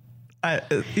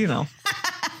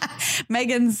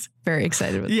 Megan's very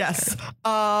excited with this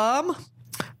card.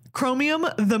 Chromium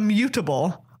the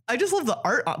Mutable. I just love the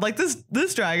art. Like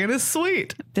this dragon is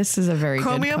sweet. This is a very good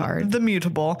card. Chromium the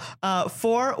Mutable.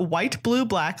 4 white, blue,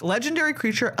 black. Legendary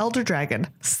creature, Elder Dragon.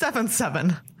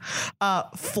 7/7.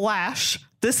 Flash.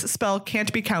 This spell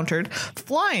can't be countered.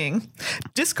 Flying.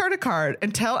 Discard a card.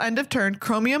 Until end of turn,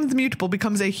 Chromium the Mutable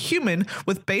becomes a human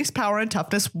with base power and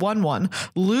toughness 1/1,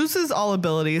 loses all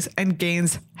abilities, and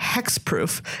gains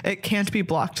hexproof. It can't be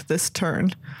blocked this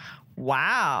turn.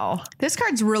 Wow. This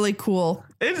card's really cool.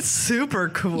 It's super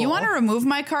cool. You want to remove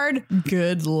my card?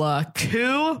 Good luck.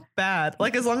 Too bad.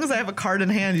 Like, as long as I have a card in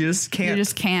hand, you just can't. You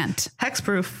just can't.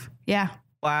 Hexproof. Yeah.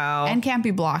 Wow. And can't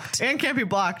be blocked. And can't be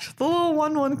blocked. The little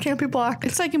 1/1 can't be blocked.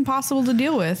 It's like impossible to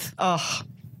deal with. Oh,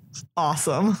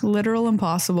 awesome. Literal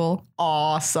impossible.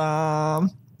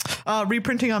 Awesome.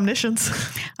 Reprinting Omniscience.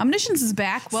 Omniscience is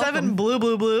back. Welcome. 7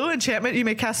 blue. Enchantment. You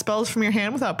may cast spells from your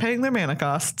hand without paying their mana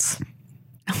costs.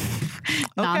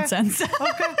 Nonsense.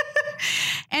 Okay.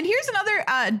 And here's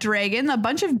another dragon, a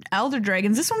bunch of elder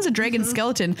dragons. This one's a dragon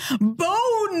skeleton.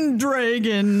 Bone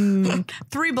Dragon.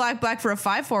 3 black for a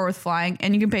 5/4 with flying,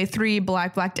 and you can pay 3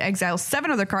 black to exile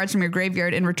 7 other cards from your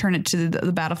graveyard and return it to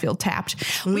the battlefield tapped.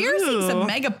 We are seeing some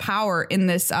mega power in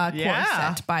this core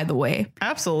set, by the way.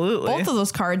 Absolutely. Both of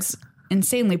those cards,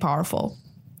 insanely powerful.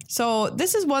 So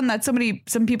this is one that some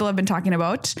people have been talking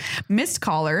about.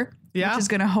 Mistcaller, which is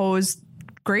going to hose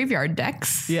graveyard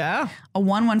decks. Yeah. A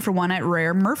 1/1 for 1 at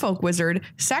rare Merfolk Wizard.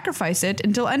 Sacrifice it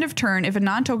until end of turn. If a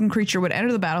non-token creature would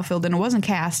enter the battlefield and it wasn't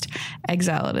cast,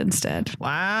 exile it instead.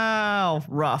 Wow.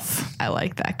 Rough. I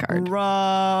like that card.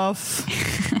 Rough.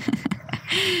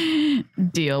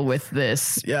 Deal with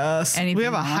this. Yes. Anything we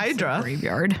have a else in Hydra.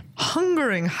 Graveyard.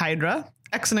 Hungering Hydra.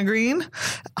 X and a green.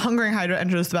 Hungering Hydra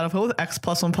enters the battlefield with X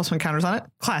 +1/+1 counters on it.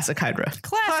 Classic Hydra.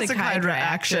 Classic Hydra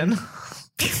action.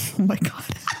 Oh my God.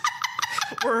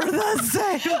 We're the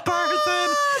same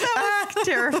person. That was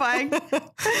terrifying.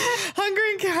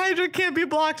 Hungering Hydra can't be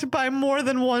blocked by more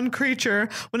than one creature.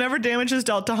 Whenever damage is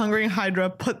dealt to Hungering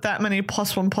Hydra, put that many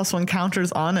 +1/+1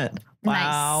 counters on it.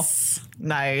 Wow.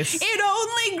 Nice. It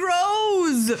only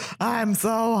grows. I'm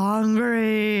so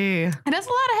hungry. It has a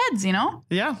lot of heads, you know?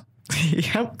 Yeah.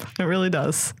 Yep, it really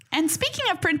does. And speaking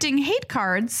of printing hate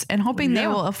cards and hoping they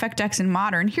will affect decks in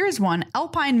Modern, here's one.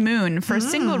 Alpine Moon. For a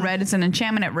single red, it's an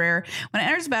enchantment at rare. When it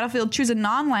enters the battlefield, choose a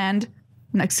non-basic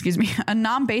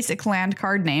land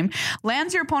card name.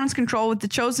 Lands your opponent's control with the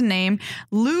chosen name.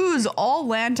 Lose all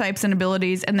land types and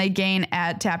abilities, and they gain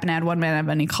tap and add 1 mana of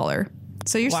any color.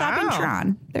 So you're stopping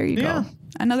Tron. There you go.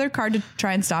 Another card to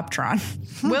try and stop Tron.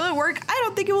 Will it work? I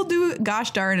don't think it will do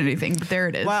gosh darn anything, but there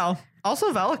it is. Wow.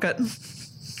 Also Valakut.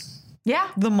 Yeah.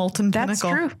 The Molten Pinnacle. That's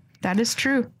true. That is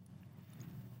true.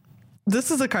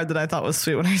 This is a card that I thought was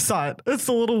sweet when I saw it. It's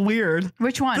a little weird.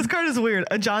 Which one? This card is weird.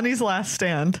 Ajani's Last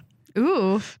Stand.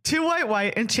 Ooh. 2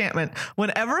 white enchantment.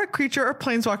 Whenever a creature or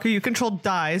planeswalker you control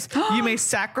dies, you may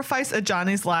sacrifice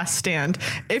Ajani's Last Stand.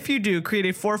 If you do, create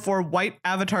a 4/4 white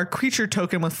avatar creature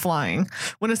token with flying.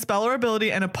 When a spell or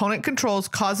ability an opponent controls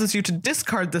causes you to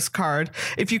discard this card,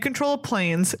 if you control a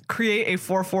planes, create a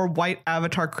 4/4 white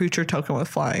avatar creature token with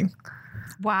flying.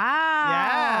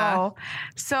 Wow. Yeah.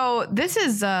 So this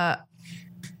is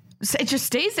it just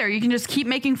stays there. You can just keep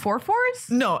making 4/4s?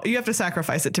 No, you have to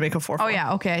sacrifice it to make a 4/4. Oh,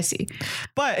 yeah. Okay, I see.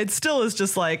 but it still is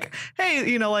just like, hey,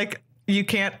 you know, like, you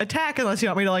can't attack unless you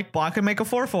want me to, like, block and make a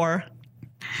 4/4.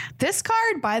 This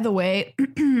card, by the way,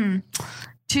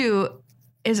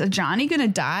 is Ajani going to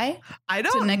die? I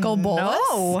don't know. Nicol Bolas?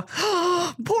 Poor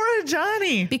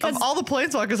Ajani. Because of all the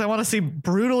planeswalkers I want to see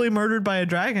brutally murdered by a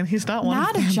dragon, he's not one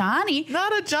of them. Not Ajani.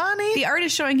 Not Ajani. The art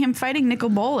is showing him fighting Nicol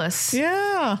Bolas.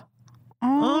 Yeah.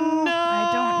 Oh, no.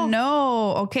 I don't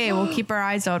know. Okay, we'll keep our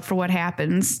eyes out for what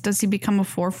happens. Does he become a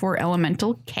 4/4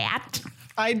 elemental cat?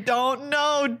 I don't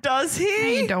know. Does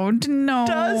he? I don't know.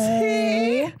 Does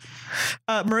he?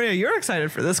 Maria, you're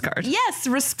excited for this card. Yes,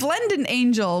 Resplendent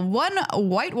Angel. 1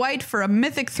 white for a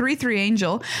mythic 3/3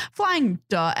 angel. Flying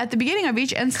at the beginning of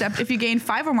each end step, if you gain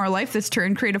 5 or more life this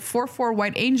turn, create a 4/4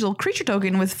 white angel creature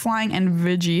token with flying and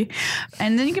Vigi.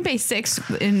 And then you can pay 6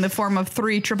 in the form of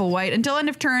 3 triple white. Until end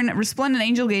of turn, Resplendent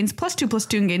Angel gains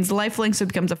 +2/+2 and gains lifelink, so it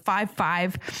becomes a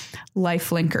 5/5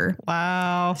 lifelinker.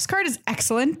 Wow. This card is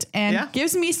excellent and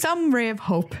gives me some ray of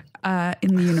hope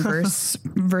in the universe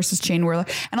versus Chain Whirler.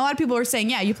 And a lot of people are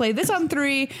saying, yeah, you play this on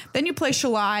 3, then you play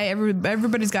Shalai,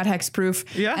 everybody's got hexproof,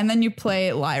 and then you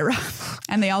play Lyra,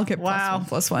 and they all get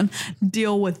 +1/+1.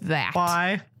 Deal with that.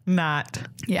 Why not?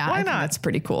 Yeah, why I not? think that's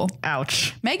pretty cool.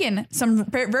 Ouch. Megan, some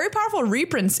very powerful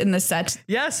reprints in this set.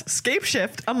 Yes,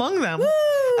 Scapeshift among them. Woo!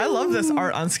 I love this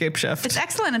art on Scapeshift. It's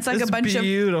excellent. It's like a bunch of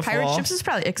pirate ships. It's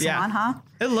probably Ixalan, huh?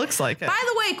 It looks like it. By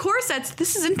the way, core sets,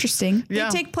 this is interesting. Yeah.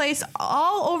 They take place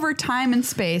all over time and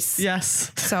space.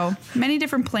 Yes. So many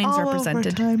different planes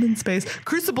represented. Over time and space.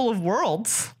 Crucible of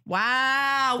Worlds.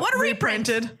 Wow. What a reprint.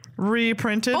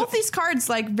 Reprinted. Both these cards,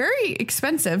 like, very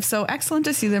expensive. So excellent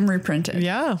to see them reprinted.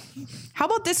 Yeah. How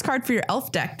about this card for your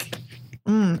elf deck?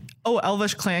 Oh,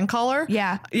 Elvish Clan Caller?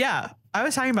 Yeah. Yeah. I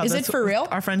was talking about this. Is it for real?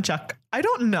 Our friend Chuck. I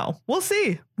don't know. We'll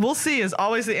see. We'll see is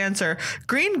always the answer.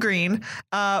 Green,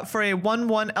 for a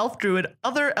 1/1 elf druid.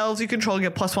 Other elves you control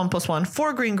get +1/+1.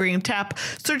 4 green, tap.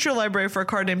 Search your library for a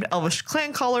card named Elvish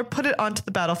Clan Caller. Put it onto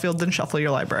the battlefield, then shuffle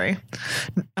your library.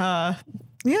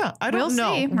 Yeah, I don't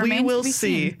know. We will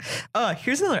see.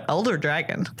 Here's another Elder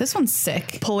Dragon. This one's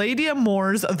sick. Palladium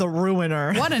Moors the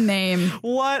Ruiner. What a name.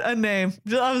 What a name.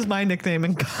 That was my nickname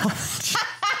in college.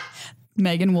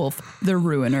 Megan Wolf, the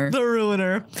Ruiner. The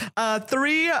Ruiner.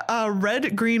 3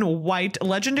 red, green, white,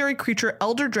 legendary creature,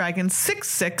 Elder Dragon,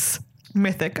 6/6,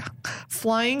 mythic,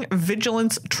 flying,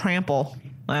 vigilance, trample.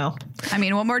 Wow. I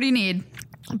mean, what more do you need?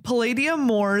 Palladium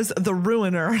Moors the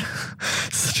Ruiner.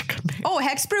 Such a good name. Oh,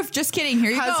 hexproof. Just kidding.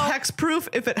 Here you go. Has hexproof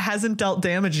if it hasn't dealt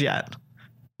damage yet.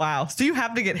 Wow. So you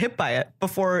have to get hit by it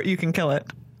before you can kill it.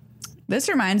 This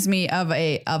reminds me of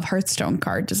Hearthstone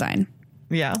card design.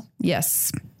 Yeah.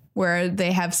 Yes. Where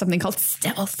they have something called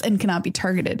stealth and cannot be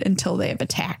targeted until they have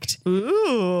attacked.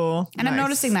 Ooh. And nice. I'm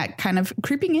noticing that kind of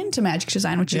creeping into Magic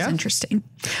design, which is interesting.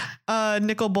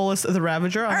 Nicol Bolas the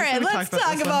Ravager. All right, let's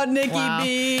talk about Nikki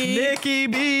B. Nikki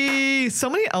B. So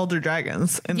many Elder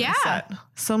Dragons in this set.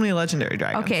 So many legendary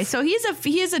dragons. Okay, so he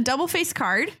is a double face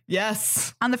card.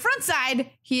 Yes. On the front side,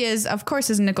 he is, of course,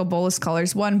 his Nicol Bolas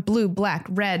colors. 1 blue, black,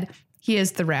 red. He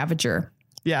is the Ravager.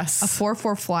 Yes. A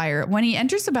 4/4 flyer. When he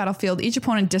enters the battlefield, each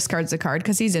opponent discards a card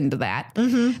because he's into that.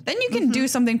 Mm-hmm. Then you can do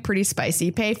something pretty spicy.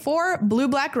 Pay 4 blue,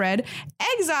 black, red,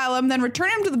 exile him, then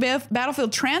return him to the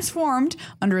battlefield transformed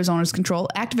under his owner's control.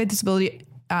 Activate this ability,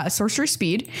 sorcery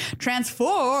speed.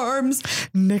 Transforms.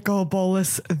 Nicol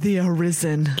Bolas the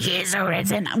Arisen. He's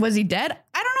arisen. Was he dead?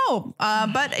 I don't know.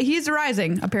 But he's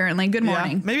arising, apparently. Good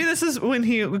morning. Yeah. Maybe this is when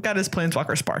he got his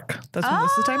Planeswalker Spark. That's when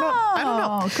this is talking about. I don't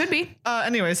know. Could be.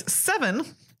 Anyways, 7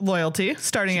 loyalty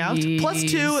starting out.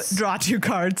 +2, draw 2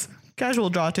 cards. Casual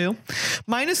draw 2.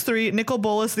 -3, Nicol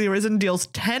Bolas the Arisen deals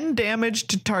 10 damage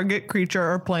to target creature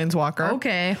or planeswalker.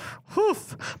 Okay.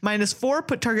 Woof. -4,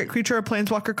 put target creature or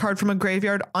planeswalker card from a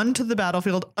graveyard onto the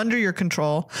battlefield under your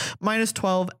control.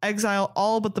 -12, exile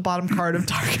all but the bottom card of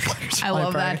target player's I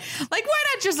love that. Like, why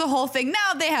not just the whole thing?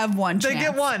 Now they have one chance. They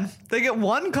get one. They get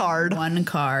one card. One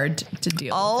card to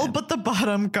deal all with but the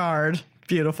bottom card.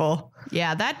 Beautiful.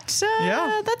 Yeah, that's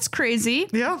crazy.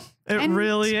 Yeah, it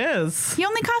really is. He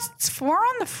only costs 4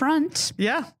 on the front.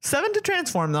 Yeah, 7 to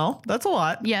transform though. That's a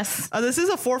lot. Yes. This is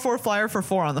a 4/4 flyer for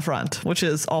 4 on the front, which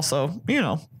is also,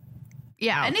 Yeah,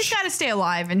 ouch. and he's got to stay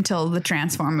alive until the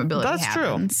transform ability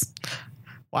happens. True.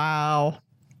 Wow.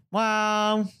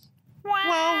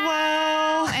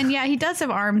 And yeah, he does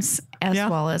have arms as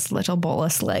well as little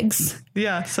Bolas legs.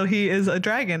 Yeah, so he is a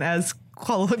dragon as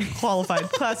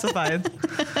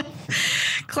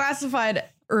classified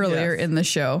earlier in the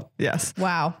show. Yes.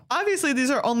 Wow. Obviously,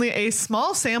 these are only a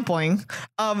small sampling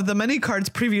of the many cards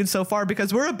previewed so far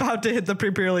because we're about to hit the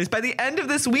pre-release. By the end of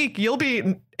this week, you'll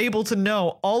be able to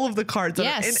know all of the cards that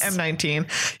are in M19.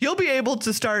 You'll be able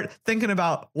to start thinking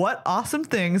about what awesome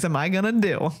things am I going to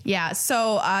do? Yeah.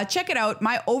 So check it out.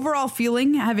 My overall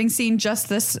feeling, having seen just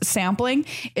this sampling,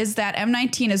 is that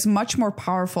M19 is much more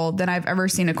powerful than I've ever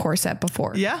seen a core set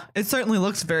before. Yeah, it certainly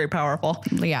looks very powerful.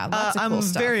 Yeah, lots of cool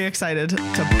stuff. I'm very excited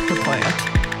to play it.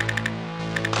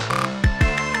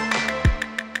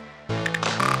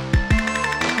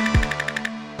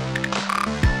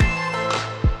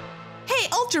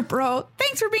 Ultra Pro,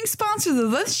 thanks for being sponsors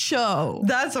of this show.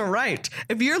 That's right.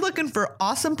 If you're looking for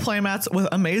awesome playmats with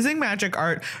amazing magic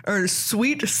art, or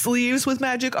sweet sleeves with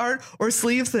magic art, or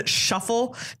sleeves that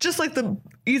shuffle, just like the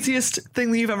easiest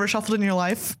thing that you've ever shuffled in your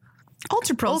life,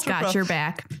 Ultra Pro's got your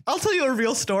back. I'll tell you a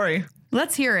real story.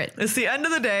 Let's hear it. It's the end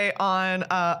of the day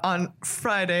on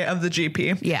Friday of the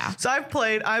GP. Yeah. So I've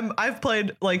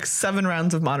played like 7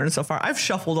 rounds of Modern so far. I've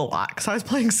shuffled a lot because I was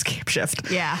playing Scapeshift.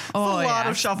 Yeah. It's a lot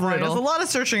of shuffling. It's a lot of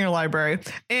searching your library.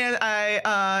 And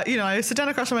I sit down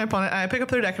across from my opponent and I pick up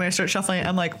their deck and I start shuffling.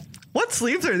 I'm like, what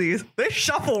sleeves are these? They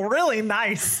shuffle really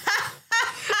nice.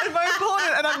 And my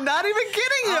opponent, and I'm not even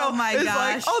kidding you. Oh my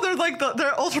gosh. Like,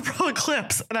 they're Ultra Pro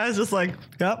Eclipse. And I was just like,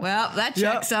 yep. Well, that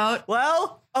checks out.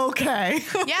 Well, Okay.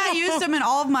 Yeah, I used them in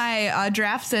all of my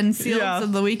drafts and seals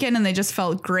of the weekend, and they just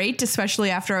felt great, especially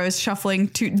after I was shuffling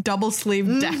 2 double sleeve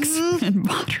decks in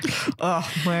Modern. Oh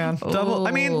man, double.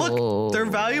 I mean, look, they're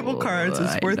valuable cards.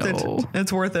 It's worth it.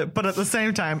 It's worth it. But at the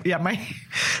same time, yeah, my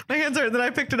hands are. Then I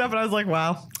picked it up and I was like,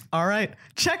 wow, all right,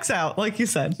 checks out, like you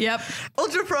said. Yep.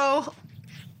 Ultra Pro,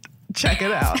 check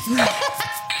it out.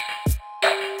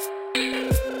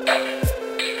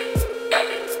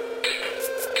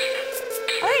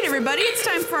 Everybody, it's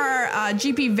time for our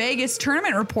GP Vegas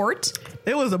tournament report.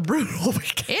 It was a brutal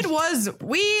weekend. It was.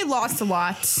 We lost a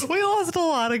lot. We lost a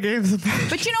lot of games.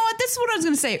 But you know what? This is what I was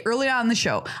going to say early on in the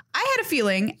show. I had a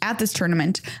feeling at this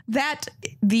tournament that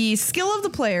the skill of the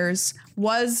players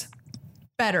was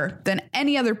better than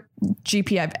any other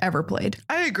GP I've ever played.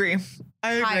 I agree.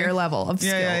 Higher level of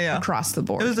skill across the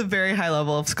board. It was a very high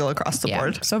level of skill across the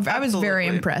board. So I was very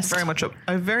impressed.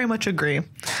 I very much agree.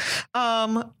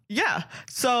 Yeah.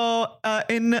 So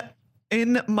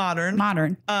in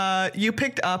Modern, you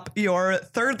picked up your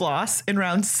 3rd loss in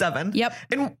round 7. Yep.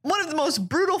 In one of the most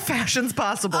brutal fashions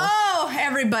possible. Oh,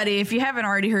 everybody, if you haven't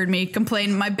already heard me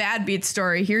complain my bad beat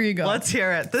story, here you go. Let's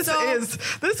hear it. This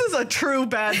is a true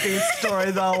bad beat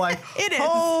story though. Like it is.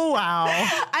 Oh wow.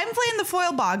 I'm playing the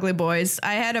foil Boggly Boys.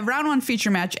 I had a round 1 feature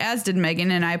match, as did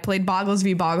Megan, and I played Boggles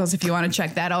v Boggles if you want to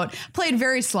check that out. Played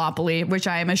very sloppily, which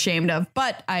I am ashamed of,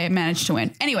 but I managed to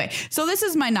win. Anyway, so this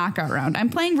is my knockout round. I'm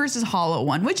playing versus Hollow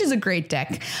One, which is a great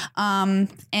deck. But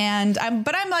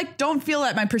I'm like, don't feel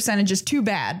that my percentage is too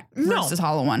bad versus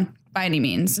Hollow One by any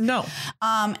means. No.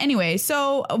 Anyway,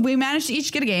 so we managed to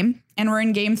each get a game, and we're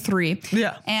in game 3.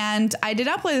 Yeah. And I did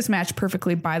not play this match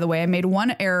perfectly, by the way. I made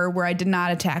one error where I did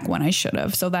not attack when I should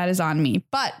have. So that is on me.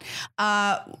 But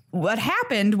what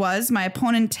happened was my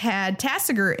opponent had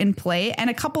Tasigur in play and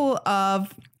a couple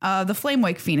of the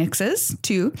Flamewake Phoenixes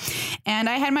too. And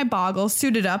I had my Boggle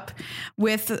suited up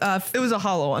with... it was a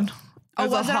Hollow One. Oh,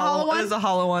 was it a Hollow One? It was a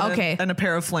Hollow One. Okay. And a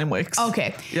pair of Flamewakes.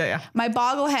 Okay. Yeah. My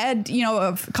Boggle had,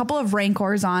 a couple of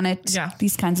Rancors on it. Yeah.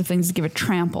 These kinds of things to give it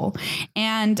trample.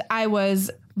 And I was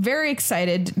very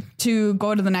excited to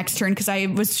go to the next turn because I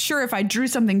was sure if I drew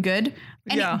something good.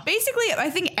 And basically, I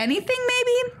think anything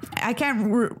maybe. I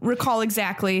can't recall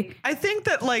exactly. I think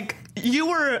that you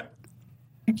were...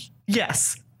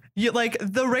 Yes.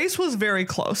 The race was very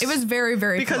close. It was very,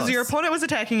 very close. Because your opponent was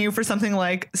attacking you for something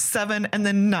like 7 and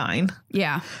then 9.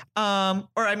 Yeah.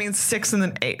 Or I mean 6 and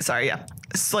then 8. Sorry, yeah.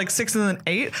 It's 6 and then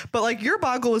 8. But your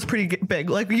Boggle was pretty big.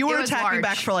 You were attacking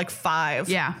back for 5.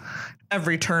 Yeah.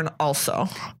 Every turn also.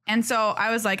 And so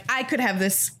I was like, I could have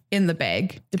this in the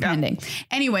bag, depending. Yeah.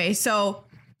 Anyway, so...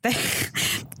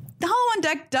 The Hollow One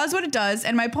deck does what it does,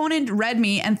 and my opponent read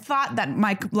me and thought that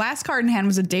my last card in hand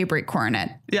was a Daybreak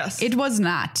Coronet. Yes. It was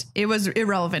not. It was an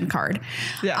irrelevant card.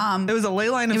 Yeah. It was a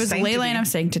Leyline of Sanctity. It was a Leyline of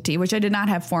Sanctity, which I did not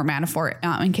have 4 mana for,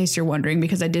 in case you're wondering,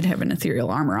 because I did have an Ethereal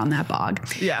Armor on that bog.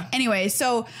 Yeah. Anyway,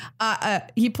 so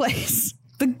he plays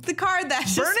the card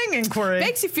that Burning Inquiry.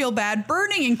 Makes you feel bad.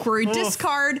 Burning Inquiry,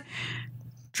 discard,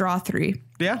 draw 3.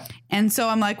 Yeah. And so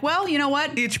I'm like, well, you know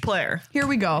what? Each player. Here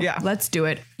we go. Yeah. Let's do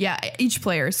it. Yeah. Each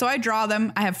player. So I draw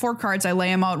them. I have 4 cards. I lay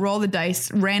them out, roll the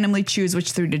dice, randomly choose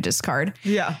which 3 to discard.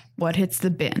 Yeah. What hits the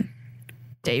bin?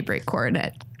 Daybreak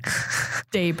Coronet.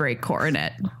 Daybreak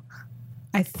Coronet.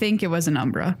 I think it was an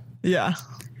Umbra. Yeah.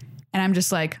 And I'm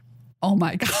just like, oh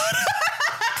my God.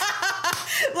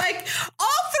 All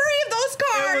 3 of those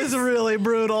cards. It was really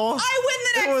brutal. I win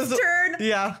the next turn.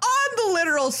 Yeah. On the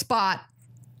literal spot.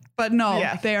 But no,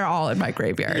 they are all in my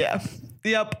graveyard. Yeah.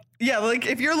 Yep. Yeah,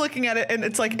 if you're looking at it and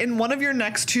it's in one of your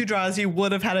next 2 draws, you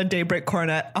would have had a Daybreak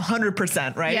Coronet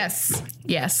 100%, right?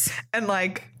 Yes. And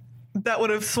that would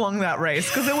have swung that race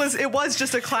because it was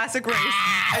just a classic race.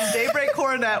 And Daybreak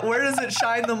Coronet, where does it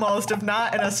shine the most if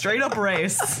not in a straight up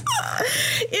race?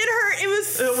 It hurt.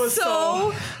 It was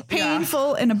so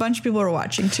painful, and a bunch of people were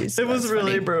watching too. So it was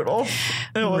really brutal.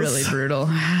 It was really brutal.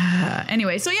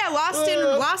 Anyway, so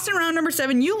lost in round number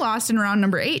 7. You lost in round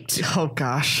number 8. Oh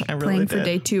gosh, I really playing did. For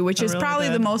day 2, which is probably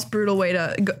the most brutal way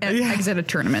to exit a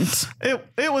tournament.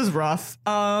 It was rough,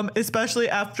 especially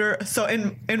after. So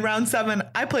in round 7,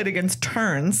 I played against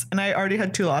turns, and I already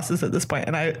had 2 losses at this point,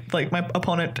 and I my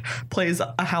opponent plays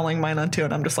a Howling Mine on 2,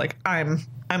 and I'm just like, I'm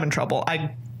in trouble.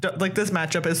 This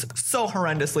matchup is so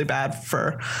horrendously bad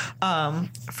for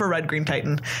Red Green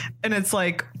Titan, and it's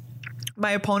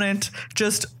my opponent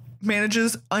just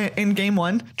manages in game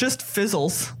 1 just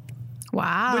fizzles.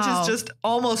 Wow. Which is just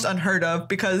almost unheard of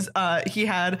because he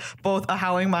had both a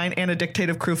Howling Mine and a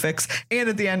Dictative Crew fix, and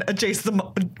at the end, a Jace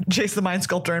the Mind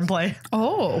Sculptor in play.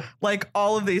 Oh. Like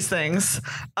all of these things.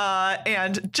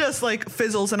 And just like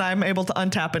fizzles and I'm able to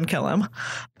untap and kill him.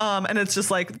 And it's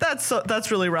just like,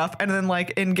 that's really rough. And then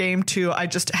like in game 2, I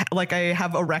just I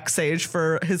have a Rex Sage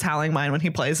for his Howling Mine when he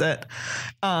plays it.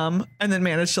 And then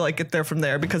manage to like get there from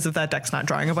there because if that deck's not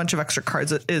drawing a bunch of extra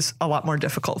cards, it is a lot more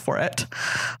difficult for it.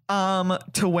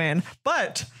 To win.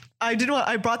 But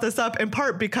I brought this up in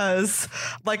part because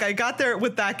like I got there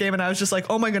with that game and I was just like,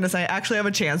 oh my goodness, I actually have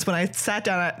a chance. When I sat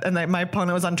down and my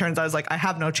opponent was on turns, I was like, I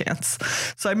have no chance.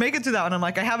 So I make it through that one. I'm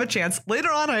like, I have a chance.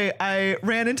 Later on, I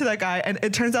ran into that guy and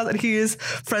it turns out that he is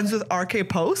friends with RK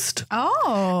Post.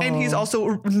 Oh. And he's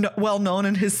also well known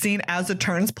in his scene as a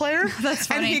turns player. That's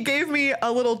funny. And he gave me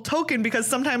a little token because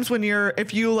sometimes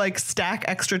if you like stack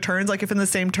extra turns, like if in the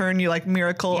same turn you like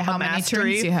miracle a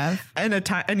mastery you have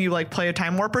and you like play a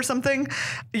time warp or something.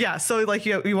 Yeah. So like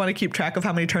you want to keep track of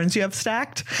how many turns you have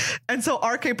stacked. And so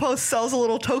RK Post sells a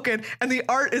little token and the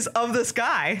art is of this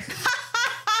guy.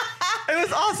 It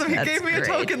was awesome. He gave me a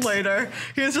token later.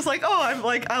 He was just like, oh,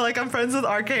 I'm friends with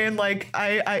RK and like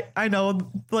I know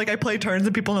like I play turns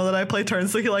and people know that I play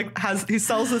turns. So he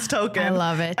sells this token. I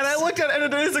love it. And I looked at it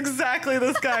and it is exactly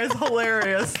this guy. It's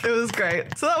hilarious. It was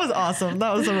great. So that was awesome.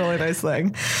 That was a really nice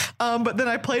thing. But then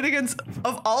I played against,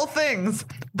 of all things,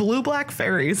 Blue-Black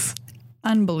Fairies.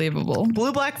 Unbelievable.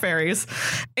 Blue-Black Fairies.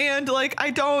 And like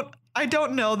I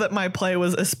don't know that my play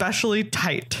was especially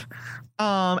tight.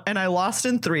 And I lost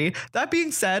in 3. That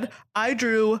being said, I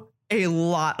drew a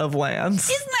lot of lands.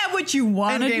 Isn't that what you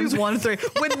wanted? In games 1 and 3.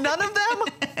 When none of them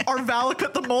are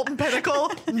Valakut the Molten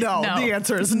Pinnacle, no. The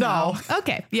answer is no.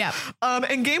 Okay, yeah.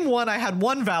 In game 1, I had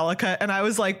 1 Valakut, and I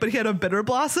was like, but he had a Bitter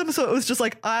Blossom, so it was just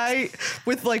like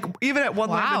even at 1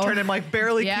 land a turn, I'm like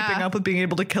barely keeping up with being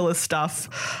able to kill his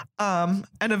stuff. And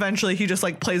eventually he just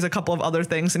like plays a couple of other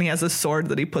things, and he has a sword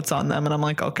that he puts on them, and I'm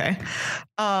like, okay.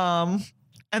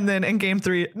 And then in game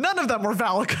 3, none of them were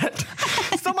Valakut.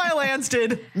 So my lands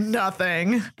did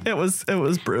nothing. It was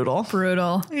brutal.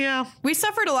 Brutal. Yeah. We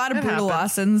suffered a lot of brutal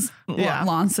lessons. Yeah.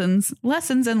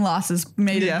 Lessons and losses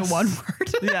made into one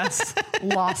word. Yes.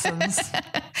 Lessons.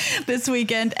 This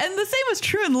weekend. And the same was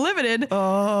true in Limited.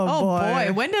 Oh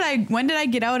boy. When did I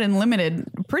get out in Limited?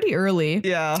 Pretty early.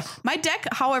 Yeah. My deck,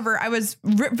 however, I was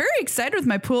very excited with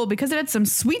my pool because it had some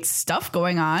sweet stuff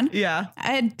going on. Yeah.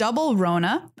 I had double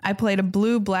Rona. I played a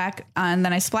blue-black, and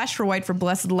then I splashed for white for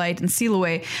Blessed Light and Seal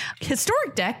Away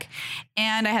historic deck.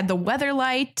 And I had the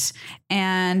Weatherlight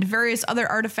and various other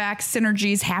artifacts,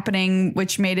 synergies happening,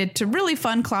 which made it to really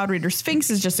fun. Cloud Reader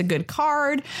Sphinx is just a good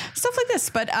card, stuff like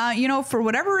this. But, for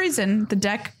whatever reason, the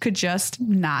deck could just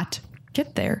not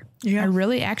get there. Yeah. I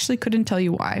really actually couldn't tell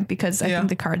you why, because I think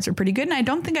the cards are pretty good. And I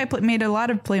don't think I made a lot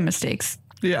of play mistakes.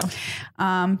 Yeah.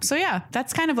 So yeah,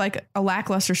 that's kind of like a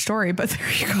lackluster story, but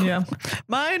there you go. Yeah.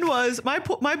 Mine was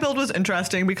my build was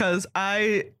interesting because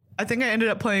I think I ended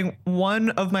up playing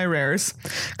one of my rares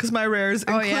because my rares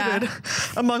included,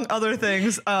 among other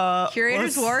things,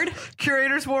 Curator's Ward.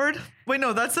 Curator's Ward. Wait,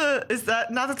 no, that's not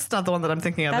the one that I'm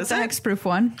thinking of. That's a hexproof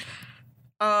one.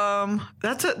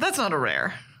 That's not a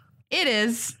rare. It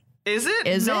is. Is it?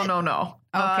 Is it? No.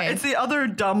 Okay. It's the other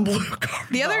dumb blue card.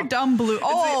 The other dumb blue.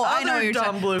 Oh, I know what you're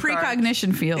talking about.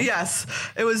 Precognition Field. Yes.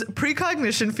 It was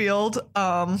Precognition Field.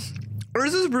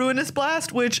 Urza's Ruinous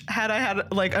Blast, which had I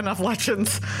had like enough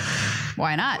legends.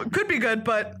 Why not? Could be good,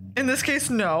 but in this case,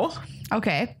 no.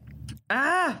 Okay.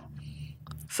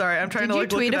 Sorry, I'm trying to look it up.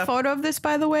 Did you tweet a photo of this,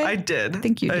 by the way? I did. I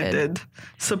think you did. I did.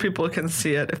 So people can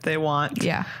see it if they want.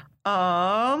 Yeah.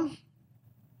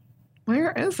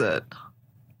 Where is it?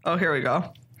 Oh, here we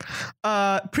go.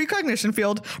 Precognition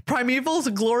Field, Primeval's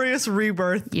Glorious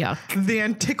Rebirth, The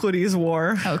Antiquities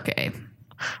War. Okay.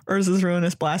 Urza's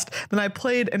Ruinous Blast. Then I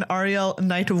played an Ariel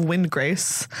Knight of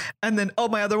Windgrace. And then,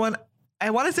 my other one,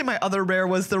 I want to say my other rare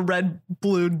was the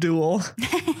Red-Blue Duel.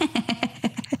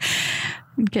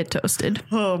 Get toasted.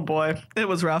 Oh boy, it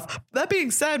was rough. That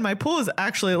being said, my pool is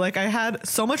actually like I had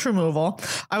so much removal.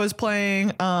 I was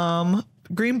playing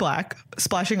green-black,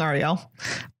 splashing Ariel.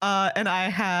 And I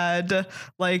had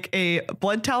like a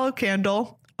Blood Tallow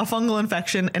Candle, a Fungal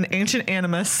Infection, an Ancient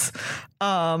Animus,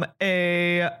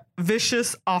 a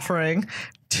Vicious Offering,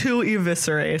 2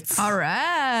 Eviscerates. All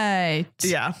right.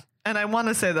 Yeah. And I want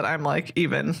to say that I'm like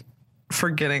even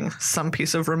forgetting some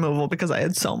piece of removal because I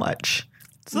had so much.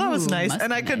 So that was nice.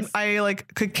 And I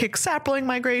could kick sapling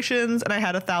migrations, and I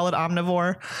had a Thallid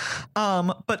Omnivore.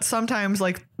 But sometimes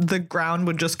like the ground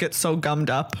would just get so gummed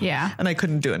up. Yeah. And I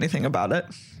couldn't do anything about it.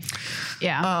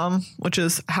 Yeah. Which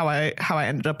is how I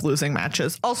ended up losing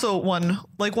matches. Also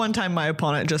one time my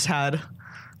opponent just had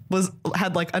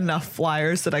like enough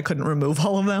flyers that I couldn't remove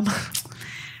all of them.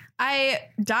 I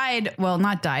died. Well,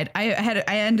 not died. I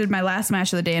ended my last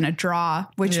match of the day in a draw,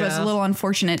 which was a little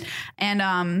unfortunate.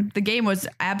 And the game was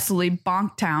absolutely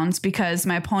bonk towns because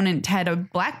my opponent had a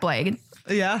Black Blade.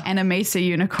 Yeah. And a Mesa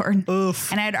Unicorn.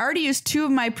 Oof. And I had already used two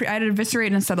of my, I had Eviscerate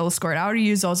and a Settle the Score. I already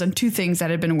used those on two things that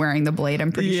had been wearing the blade,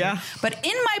 I'm pretty sure. But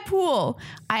in my pool,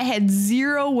 I had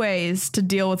 0 ways to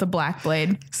deal with a Black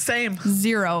Blade. Same.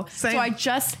 0. Same. So I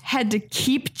just had to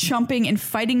keep jumping and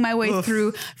fighting my way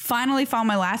through. Finally found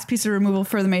my last piece of removal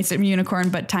for the Mesa Unicorn,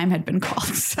 but time had been called.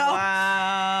 So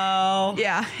wow.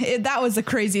 Yeah, that was the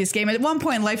craziest game. At one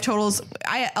point, life totals,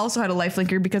 I also had a life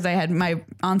linker because I had my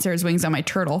Onsera's wings on my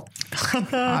turtle.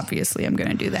 Obviously, I'm going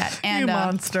to do that. And, you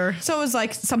monster. So it was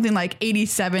like something like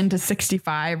 87 to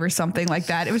 65 or something like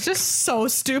that. It was just so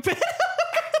stupid.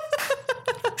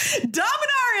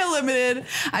 Dominaria Limited.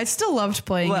 I still loved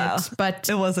playing it, but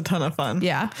it was a ton of fun.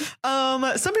 Yeah.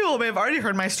 Some people may have already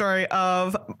heard my story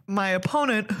of my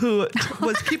opponent who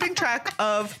was keeping track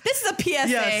of. This is a PSA.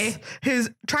 Yes,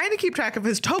 his trying to keep track of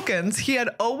his tokens. He had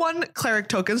 0-1 cleric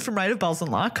tokens from Rite of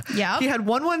Belzenlok. Yeah. He had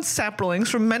 1-1 saprolings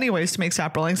from many ways to make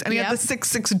saprolings, and he had the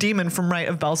 6-6 demon from Rite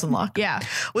of Belzenlok. Yeah.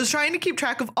 Was trying to keep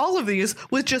track of all of these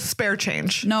with just spare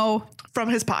change. No. From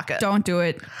his pocket. Don't do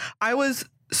it. I was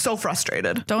so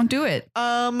frustrated. Don't do it.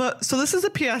 So this is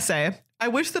a PSA. I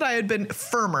wish that I had been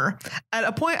firmer. At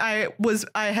a point, I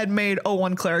had made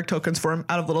 0-1 cleric tokens for him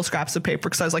out of little scraps of paper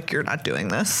because I was like, "You're not doing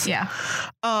this." Yeah.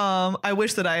 I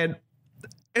wish that I had.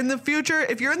 In the future,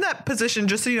 if you're in that position,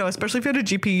 just so you know, especially if you had a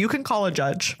GP, you can call a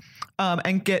judge.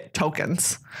 And get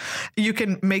tokens. You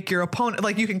can make your opponent,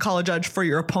 like you can call a judge for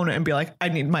your opponent and be like, I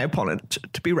need my opponent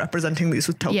to be representing these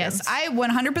with tokens. Yes, I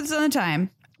 100% of the time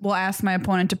will ask my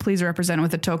opponent to please represent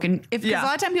with a token. Because a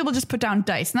lot of time people just put down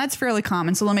dice, and that's fairly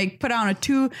common. So they'll put down a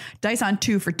 2 dice on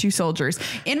 2 for 2 soldiers.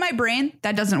 In my brain,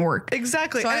 that doesn't work.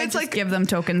 Exactly. So and I it's just like give them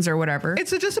tokens or whatever. It's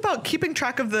just about keeping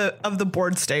track of the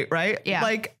board state, right? Yeah.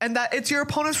 And that it's your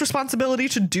opponent's responsibility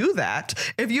to do that.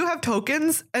 If you have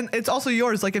tokens, and it's also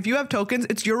yours, like if you have tokens,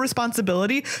 it's your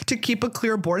responsibility to keep a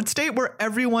clear board state where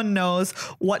everyone knows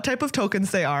what type of tokens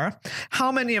they are,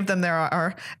 how many of them there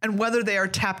are, and whether they are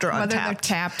tapped or untapped. Whether they're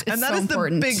tapped. And that is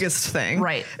important. The biggest thing,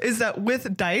 right? Is that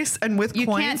with dice and with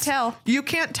coins, you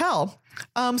can't tell.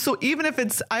 So even if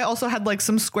it's, I also had like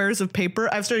some squares of paper.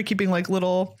 I've started keeping like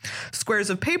little squares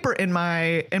of paper in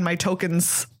my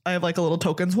tokens. I have like a little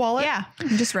tokens wallet. Yeah,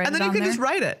 you just write it, and then you can just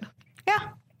write it. Yeah,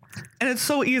 and it's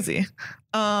so easy.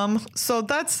 So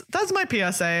that's my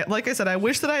PSA. Like I said, I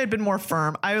wish that I had been more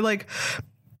firm. I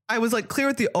was like clear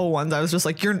with the 0-1s. I was just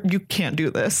like, you can't do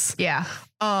this. Yeah.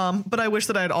 But I wish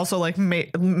that I had also like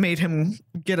made him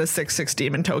get a 6-6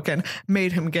 demon token,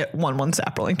 made him get 1-1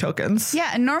 saproling tokens. Yeah,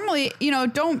 and normally,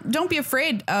 don't be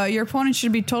afraid. Your opponent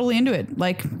should be totally into it.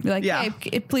 Like,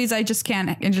 hey, please, I just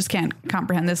can't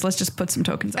comprehend this. Let's just put some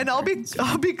tokens. And I'll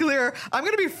be clear. I'm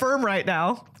gonna be firm right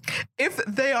now. If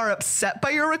they are upset by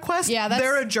your request,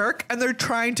 they're a jerk and they're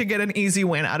trying to get an easy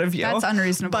win out of you. That's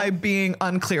unreasonable. By being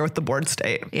unclear with the board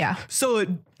state. Yeah. So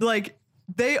like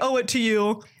they owe it to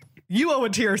you. You owe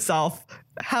it to yourself.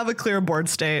 Have a clear board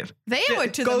state. They owe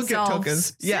it to themselves. Go get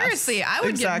tokens. Seriously, yes, I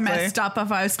would get messed up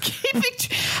if I was keeping.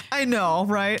 I know,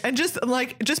 right? And just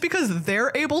because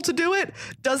they're able to do it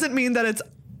doesn't mean that it's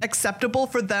acceptable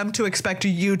for them to expect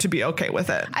you to be okay with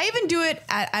it. I even do it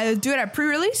at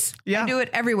pre-release. Yeah. I do it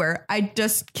everywhere. I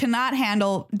just cannot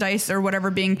handle dice or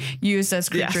whatever being used as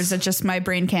creatures. It's just my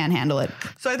brain can't handle it.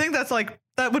 So I think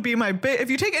that would be my bit. If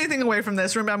you take anything away from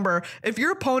this, remember, if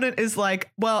your opponent is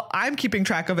like, well, I'm keeping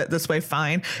track of it this way,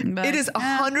 fine. But it is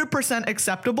 100%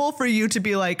 acceptable for you to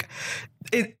be like,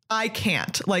 I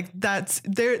can't. Like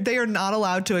they are not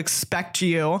allowed to expect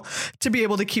you to be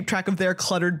able to keep track of their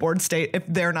cluttered board state if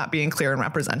they're not being clear and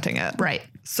representing it. Right.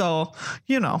 So,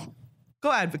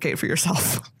 go advocate for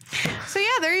yourself. So yeah,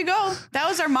 there you go. That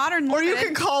was our modern. Or you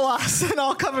can call us, and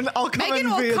I'll come and Megan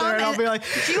and be there, and I'll be like,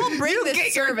 "She will bring you this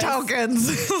get service. Your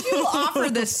tokens. You will offer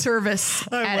this service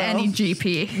at any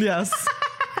GP." Yes.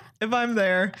 If I'm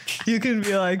there, you can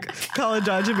be like, call a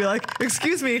judge and be like,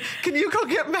 "Excuse me, can you go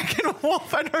get Megan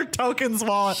Wolf and her tokens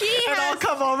wallet?" And I'll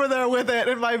come over there with it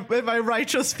in my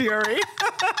righteous fury.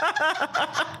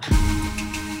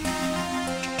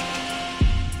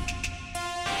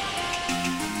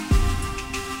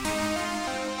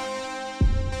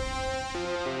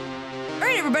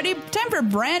 right, everybody. Time for a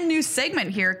brand new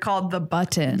segment here called The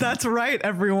Button. That's right,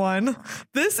 everyone.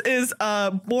 This is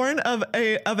born of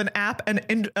an app and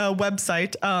a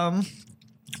website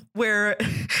where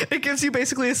it gives you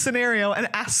basically a scenario and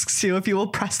asks you if you will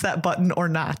press that button or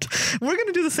not. We're going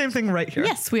to do the same thing right here.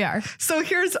 Yes, we are. So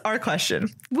here's our question.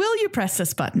 Will you press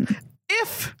this button?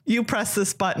 If you press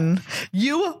this button,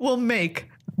 you will make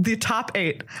the top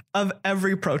 8 of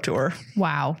every Pro Tour.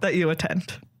 Wow. That you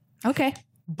attend. Okay.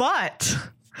 But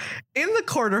in the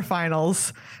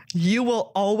quarterfinals, you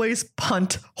will always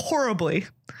punt horribly,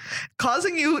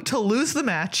 causing you to lose the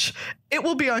match. It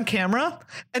will be on camera,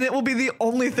 and it will be the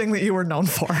only thing that you are known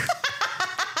for.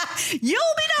 You'll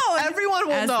be known. Everyone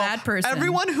will know. That person.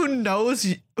 Everyone who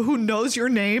knows your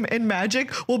name in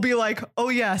Magic will be like, oh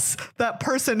yes, that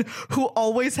person who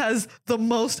always has the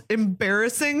most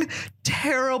embarrassing,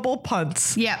 terrible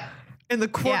punts. Yeah. In the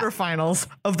quarterfinals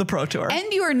of the Pro Tour.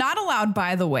 And you are not allowed,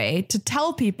 by the way, to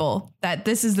tell people that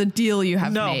this is the deal you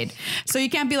have made. So you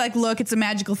can't be like, look, it's a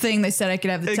magical thing. They said I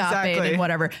could have the top 8 and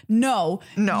whatever. No.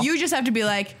 You just have to be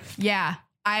like, yeah,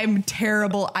 I'm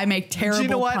terrible. I make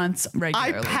terrible punts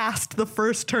regularly. I passed the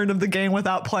first turn of the game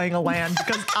without playing a land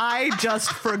because I just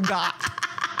forgot.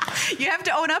 You have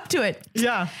to own up to it.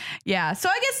 Yeah. Yeah. So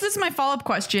I guess this is my follow-up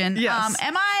question. Yes.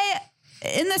 Am I...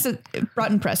 In this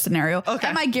button press scenario,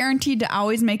 am I guaranteed to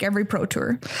always make every Pro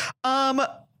Tour?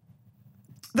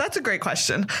 That's a great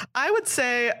question. I would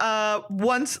say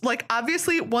once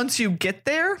you get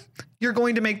there, you're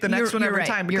going to make the next one every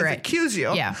time because it cues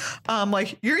you. Yeah.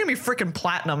 You're going to be freaking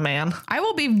platinum, man. I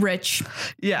will be rich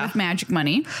with magic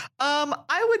money.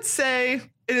 I would say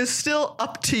it is still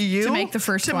up to you to make the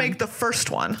first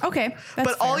one. Okay.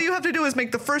 But all you have to do is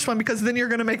make the first one because then you're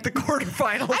going to make the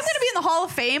quarterfinals. I'm going to be in the Hall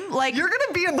of Fame. Like you're going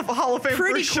to be in the Hall of Fame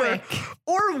pretty for quick. Sure.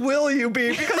 Or will you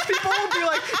be? Because people will be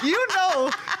like,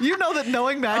 you know that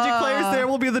knowing Magic players, there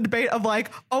will be the debate of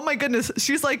like, oh my goodness,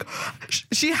 she's like,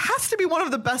 she has to be one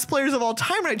of the best players of all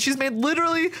time, right? She's made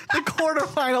literally the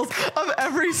quarterfinals of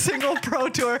every single Pro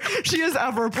Tour she has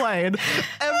ever played.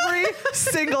 Every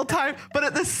single time. But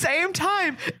at the same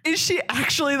time, is she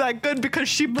actually that good because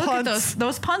she punts? Look at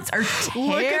those punts are terrible.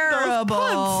 Look at those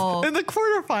punts in the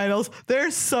quarterfinals. They're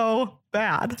so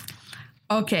bad.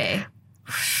 Okay.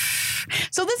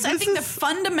 So I think the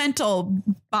fundamental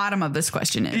bottom of this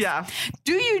question is,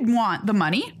 do you want the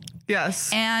money?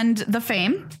 Yes. And the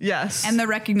fame? Yes. And the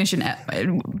recognition,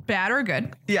 bad or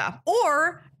good? Yeah.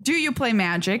 Or do you play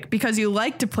Magic because you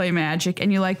like to play Magic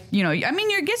and you like, I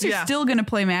mean, I guess you're still going to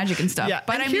play Magic and stuff. Yeah.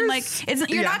 But and I mean, like,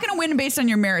 you're not going to win based on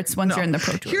your merits once you're in the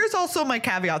Pro Tour. Here's also my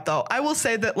caveat, though. I will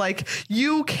say that, like,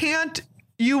 you can't.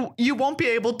 You won't be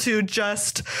able to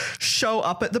just show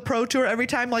up at the Pro Tour every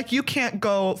time. Like, you can't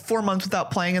go 4 months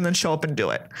without playing and then show up and do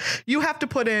it. You have to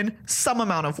put in some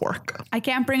amount of work. I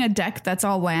can't bring a deck that's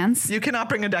all lands. You cannot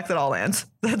bring a deck that all lands.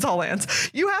 That's all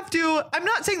lands. You have to, I'm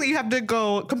not saying that you have to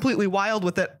go completely wild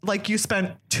with it. Like you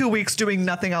spent 2 weeks doing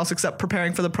nothing else except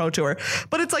preparing for the Pro Tour.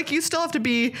 But it's like you still have to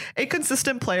be a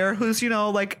consistent player who's,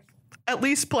 like, at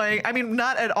least playing. I mean,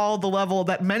 not at all the level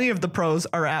that many of the pros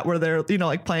are at where they're,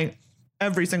 like playing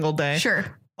every single day. Sure.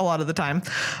 A lot of the time.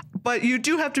 But you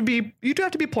do have to be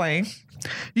playing.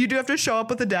 You do have to show up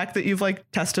with a deck that you've like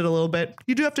tested a little bit.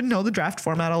 You do have to know the draft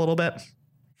format a little bit.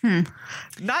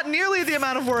 Not nearly the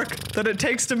amount of work that it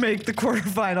takes to make the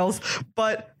quarterfinals,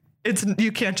 but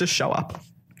you can't just show up.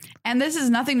 And this is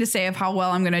nothing to say of how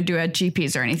well I'm going to do at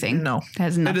GPs or anything. No. It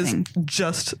has nothing.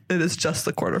 It is just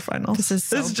the quarterfinals. This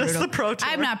is It's just the Pro Tour.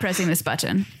 I'm not pressing this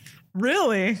button.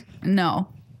 Really? No.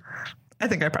 I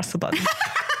think I pressed the button.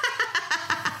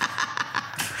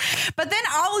 But then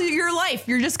all your life,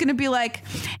 you're just going to be like,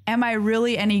 am I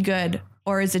really any good?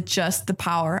 Or is it just the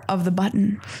power of the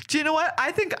button? Do you know what?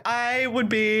 I think I would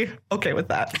be okay with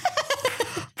that.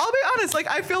 I'll be honest. Like,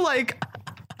 I feel like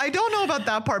I don't know about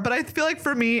that part, but I feel like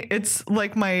for me, it's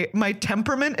like my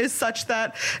temperament is such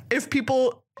that if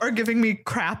people are giving me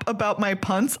crap about my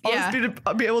punts, I'll just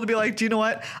be able to be like, do you know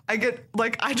what? I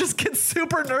just get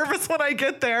super nervous when I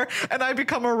get there and I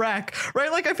become a wreck,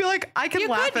 right? Like, I feel like I can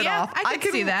laugh it off. I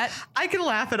can see that. I can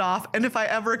laugh it off. And if I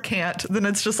ever can't, then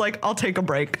it's just like, I'll take a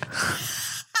break.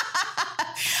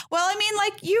 Well, I mean,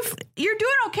 like you're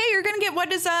doing okay. You're gonna get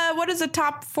what is a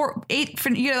top 8 for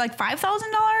like $5,000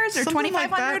 or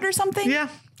 $2,500 or something. Yeah,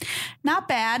 not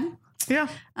bad. Yeah.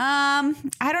 I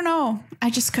don't know. I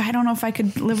don't know if I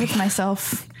could live with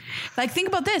myself. Like, think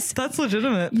about this. That's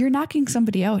legitimate. You're knocking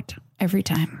somebody out every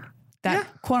time that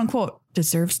quote unquote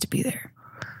deserves to be there.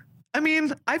 I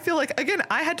mean, I feel like, again,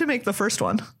 I had to make the first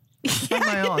one on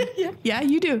my own. Yeah,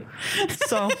 you do.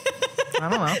 So I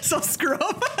don't know. So screw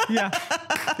up. Yeah.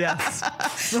 Yes.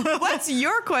 What's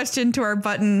your question to our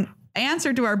button?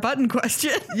 Answer to our button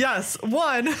question? Yes.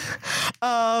 One.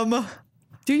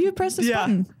 Do you press this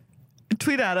button?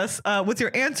 Tweet at us with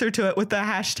your answer to it with the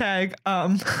hashtag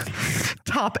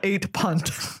top 8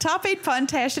 punt. Top 8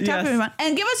 punt, hashtag top 8 punt.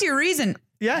 And give us your reason.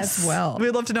 Yes. As well.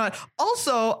 We'd love to know it.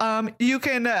 Also, you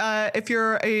can, if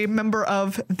you're a member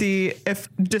of the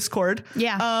Discord,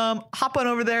 hop on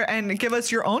over there and give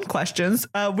us your own questions.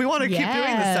 We want to keep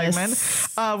doing this segment.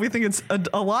 We think it's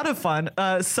a lot of fun.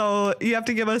 So you have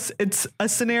to give us, it's a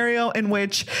scenario in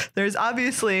which there's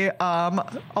obviously a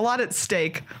lot at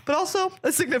stake, but also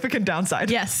a significant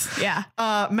downside. Yes. Yeah.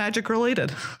 Magic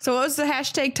related. So what was the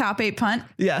hashtag top 8 punt?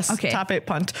 Yes. Okay. Top 8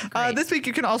 punt. This week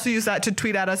you can also use that to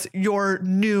tweet at us your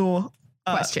new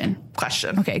question.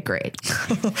 Okay, great.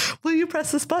 Will you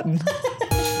press this button?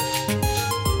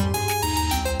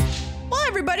 Well,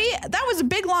 everybody, that was a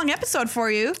big, long episode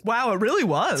for you. Wow, it really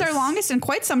was. It's our longest in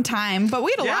quite some time, but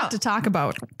we had a lot to talk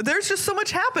about. There's just so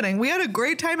much happening. We had a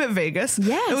great time at Vegas.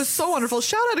 Yes. It was so wonderful.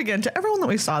 Shout out again to everyone that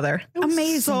we saw there. It was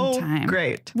amazing so time.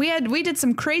 Great. We did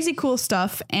some crazy cool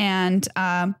stuff and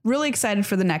really excited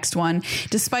for the next one,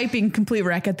 despite being complete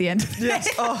wreck at the end. Yes.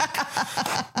 Oh.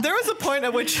 There was a point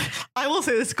at which, I will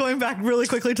say this, going back really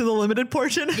quickly to the limited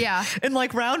portion. Yeah. In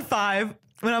like round 5,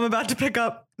 when I'm about to pick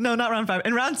up, no, not round 5,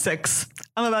 in round 6,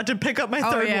 I'm about to pick up my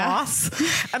third loss.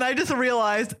 And I just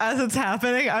realized as it's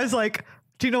happening, I was like,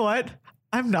 do you know what?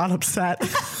 I'm not upset.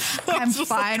 I'm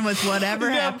fine with whatever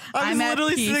happens. I'm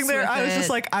literally sitting there. I was just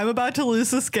like, I'm about to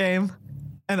lose this game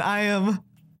and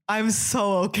I'm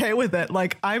so okay with it.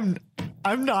 Like I'm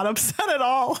not upset at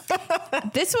all.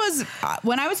 This was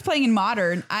when I was playing in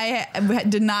Modern, I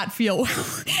did not feel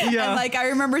well. Yeah. And like I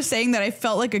remember saying that I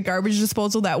felt like a garbage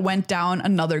disposal that went down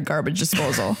another garbage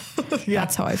disposal.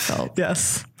 That's how I felt.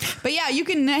 Yes. But yeah, you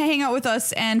can hang out with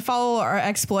us and follow our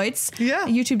exploits. Yeah.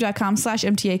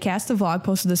 YouTube.com/MTAcast, the vlog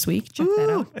posted this week. Check that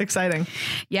out. Exciting.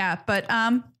 Yeah. But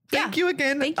Thank you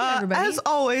again. Thank you, everybody. As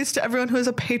always, to everyone who is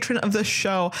a patron of the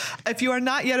show. If you are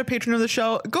not yet a patron of the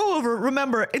show, go over.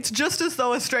 Remember, it's just as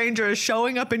though a stranger is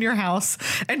showing up in your house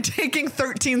and taking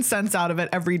 13 cents out of it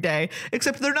every day.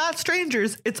 Except they're not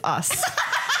strangers. It's us.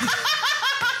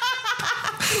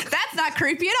 That's not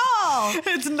creepy at all.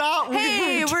 It's not weird.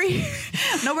 Hey,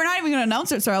 we're not even going to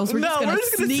announce ourselves. We're just going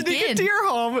to sneak into your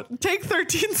home, take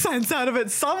 13 cents out of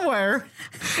it somewhere,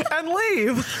 and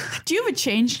leave. Do you have a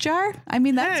change jar? I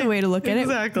mean, that's a way to look at it.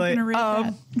 Exactly.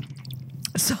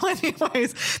 So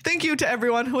anyways, thank you to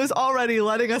everyone who is already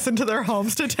letting us into their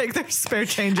homes to take their spare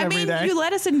change every day. You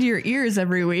let us into your ears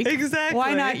every week. Exactly.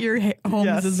 Why not your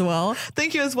homes as well?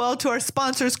 Thank you as well to our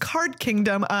sponsors, Card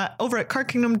Kingdom, over at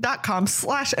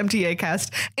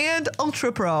cardkingdom.com/MTAcast and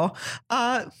Ultra Pro.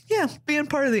 Being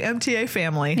part of the MTA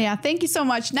family. Yeah, thank you so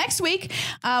much. Next week,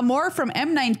 more from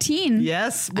M19.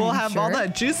 Yes, we'll have all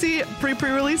that juicy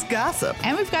pre-release gossip.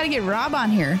 And we've got to get Rob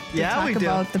on here to talk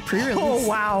about the pre-release. Oh,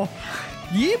 wow.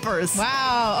 Yeepers.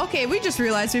 Wow. Okay, we just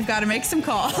realized we've got to make some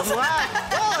calls. Wow.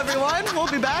 Well, everyone, we'll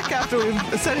be back after we've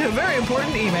sent you a very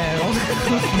important email.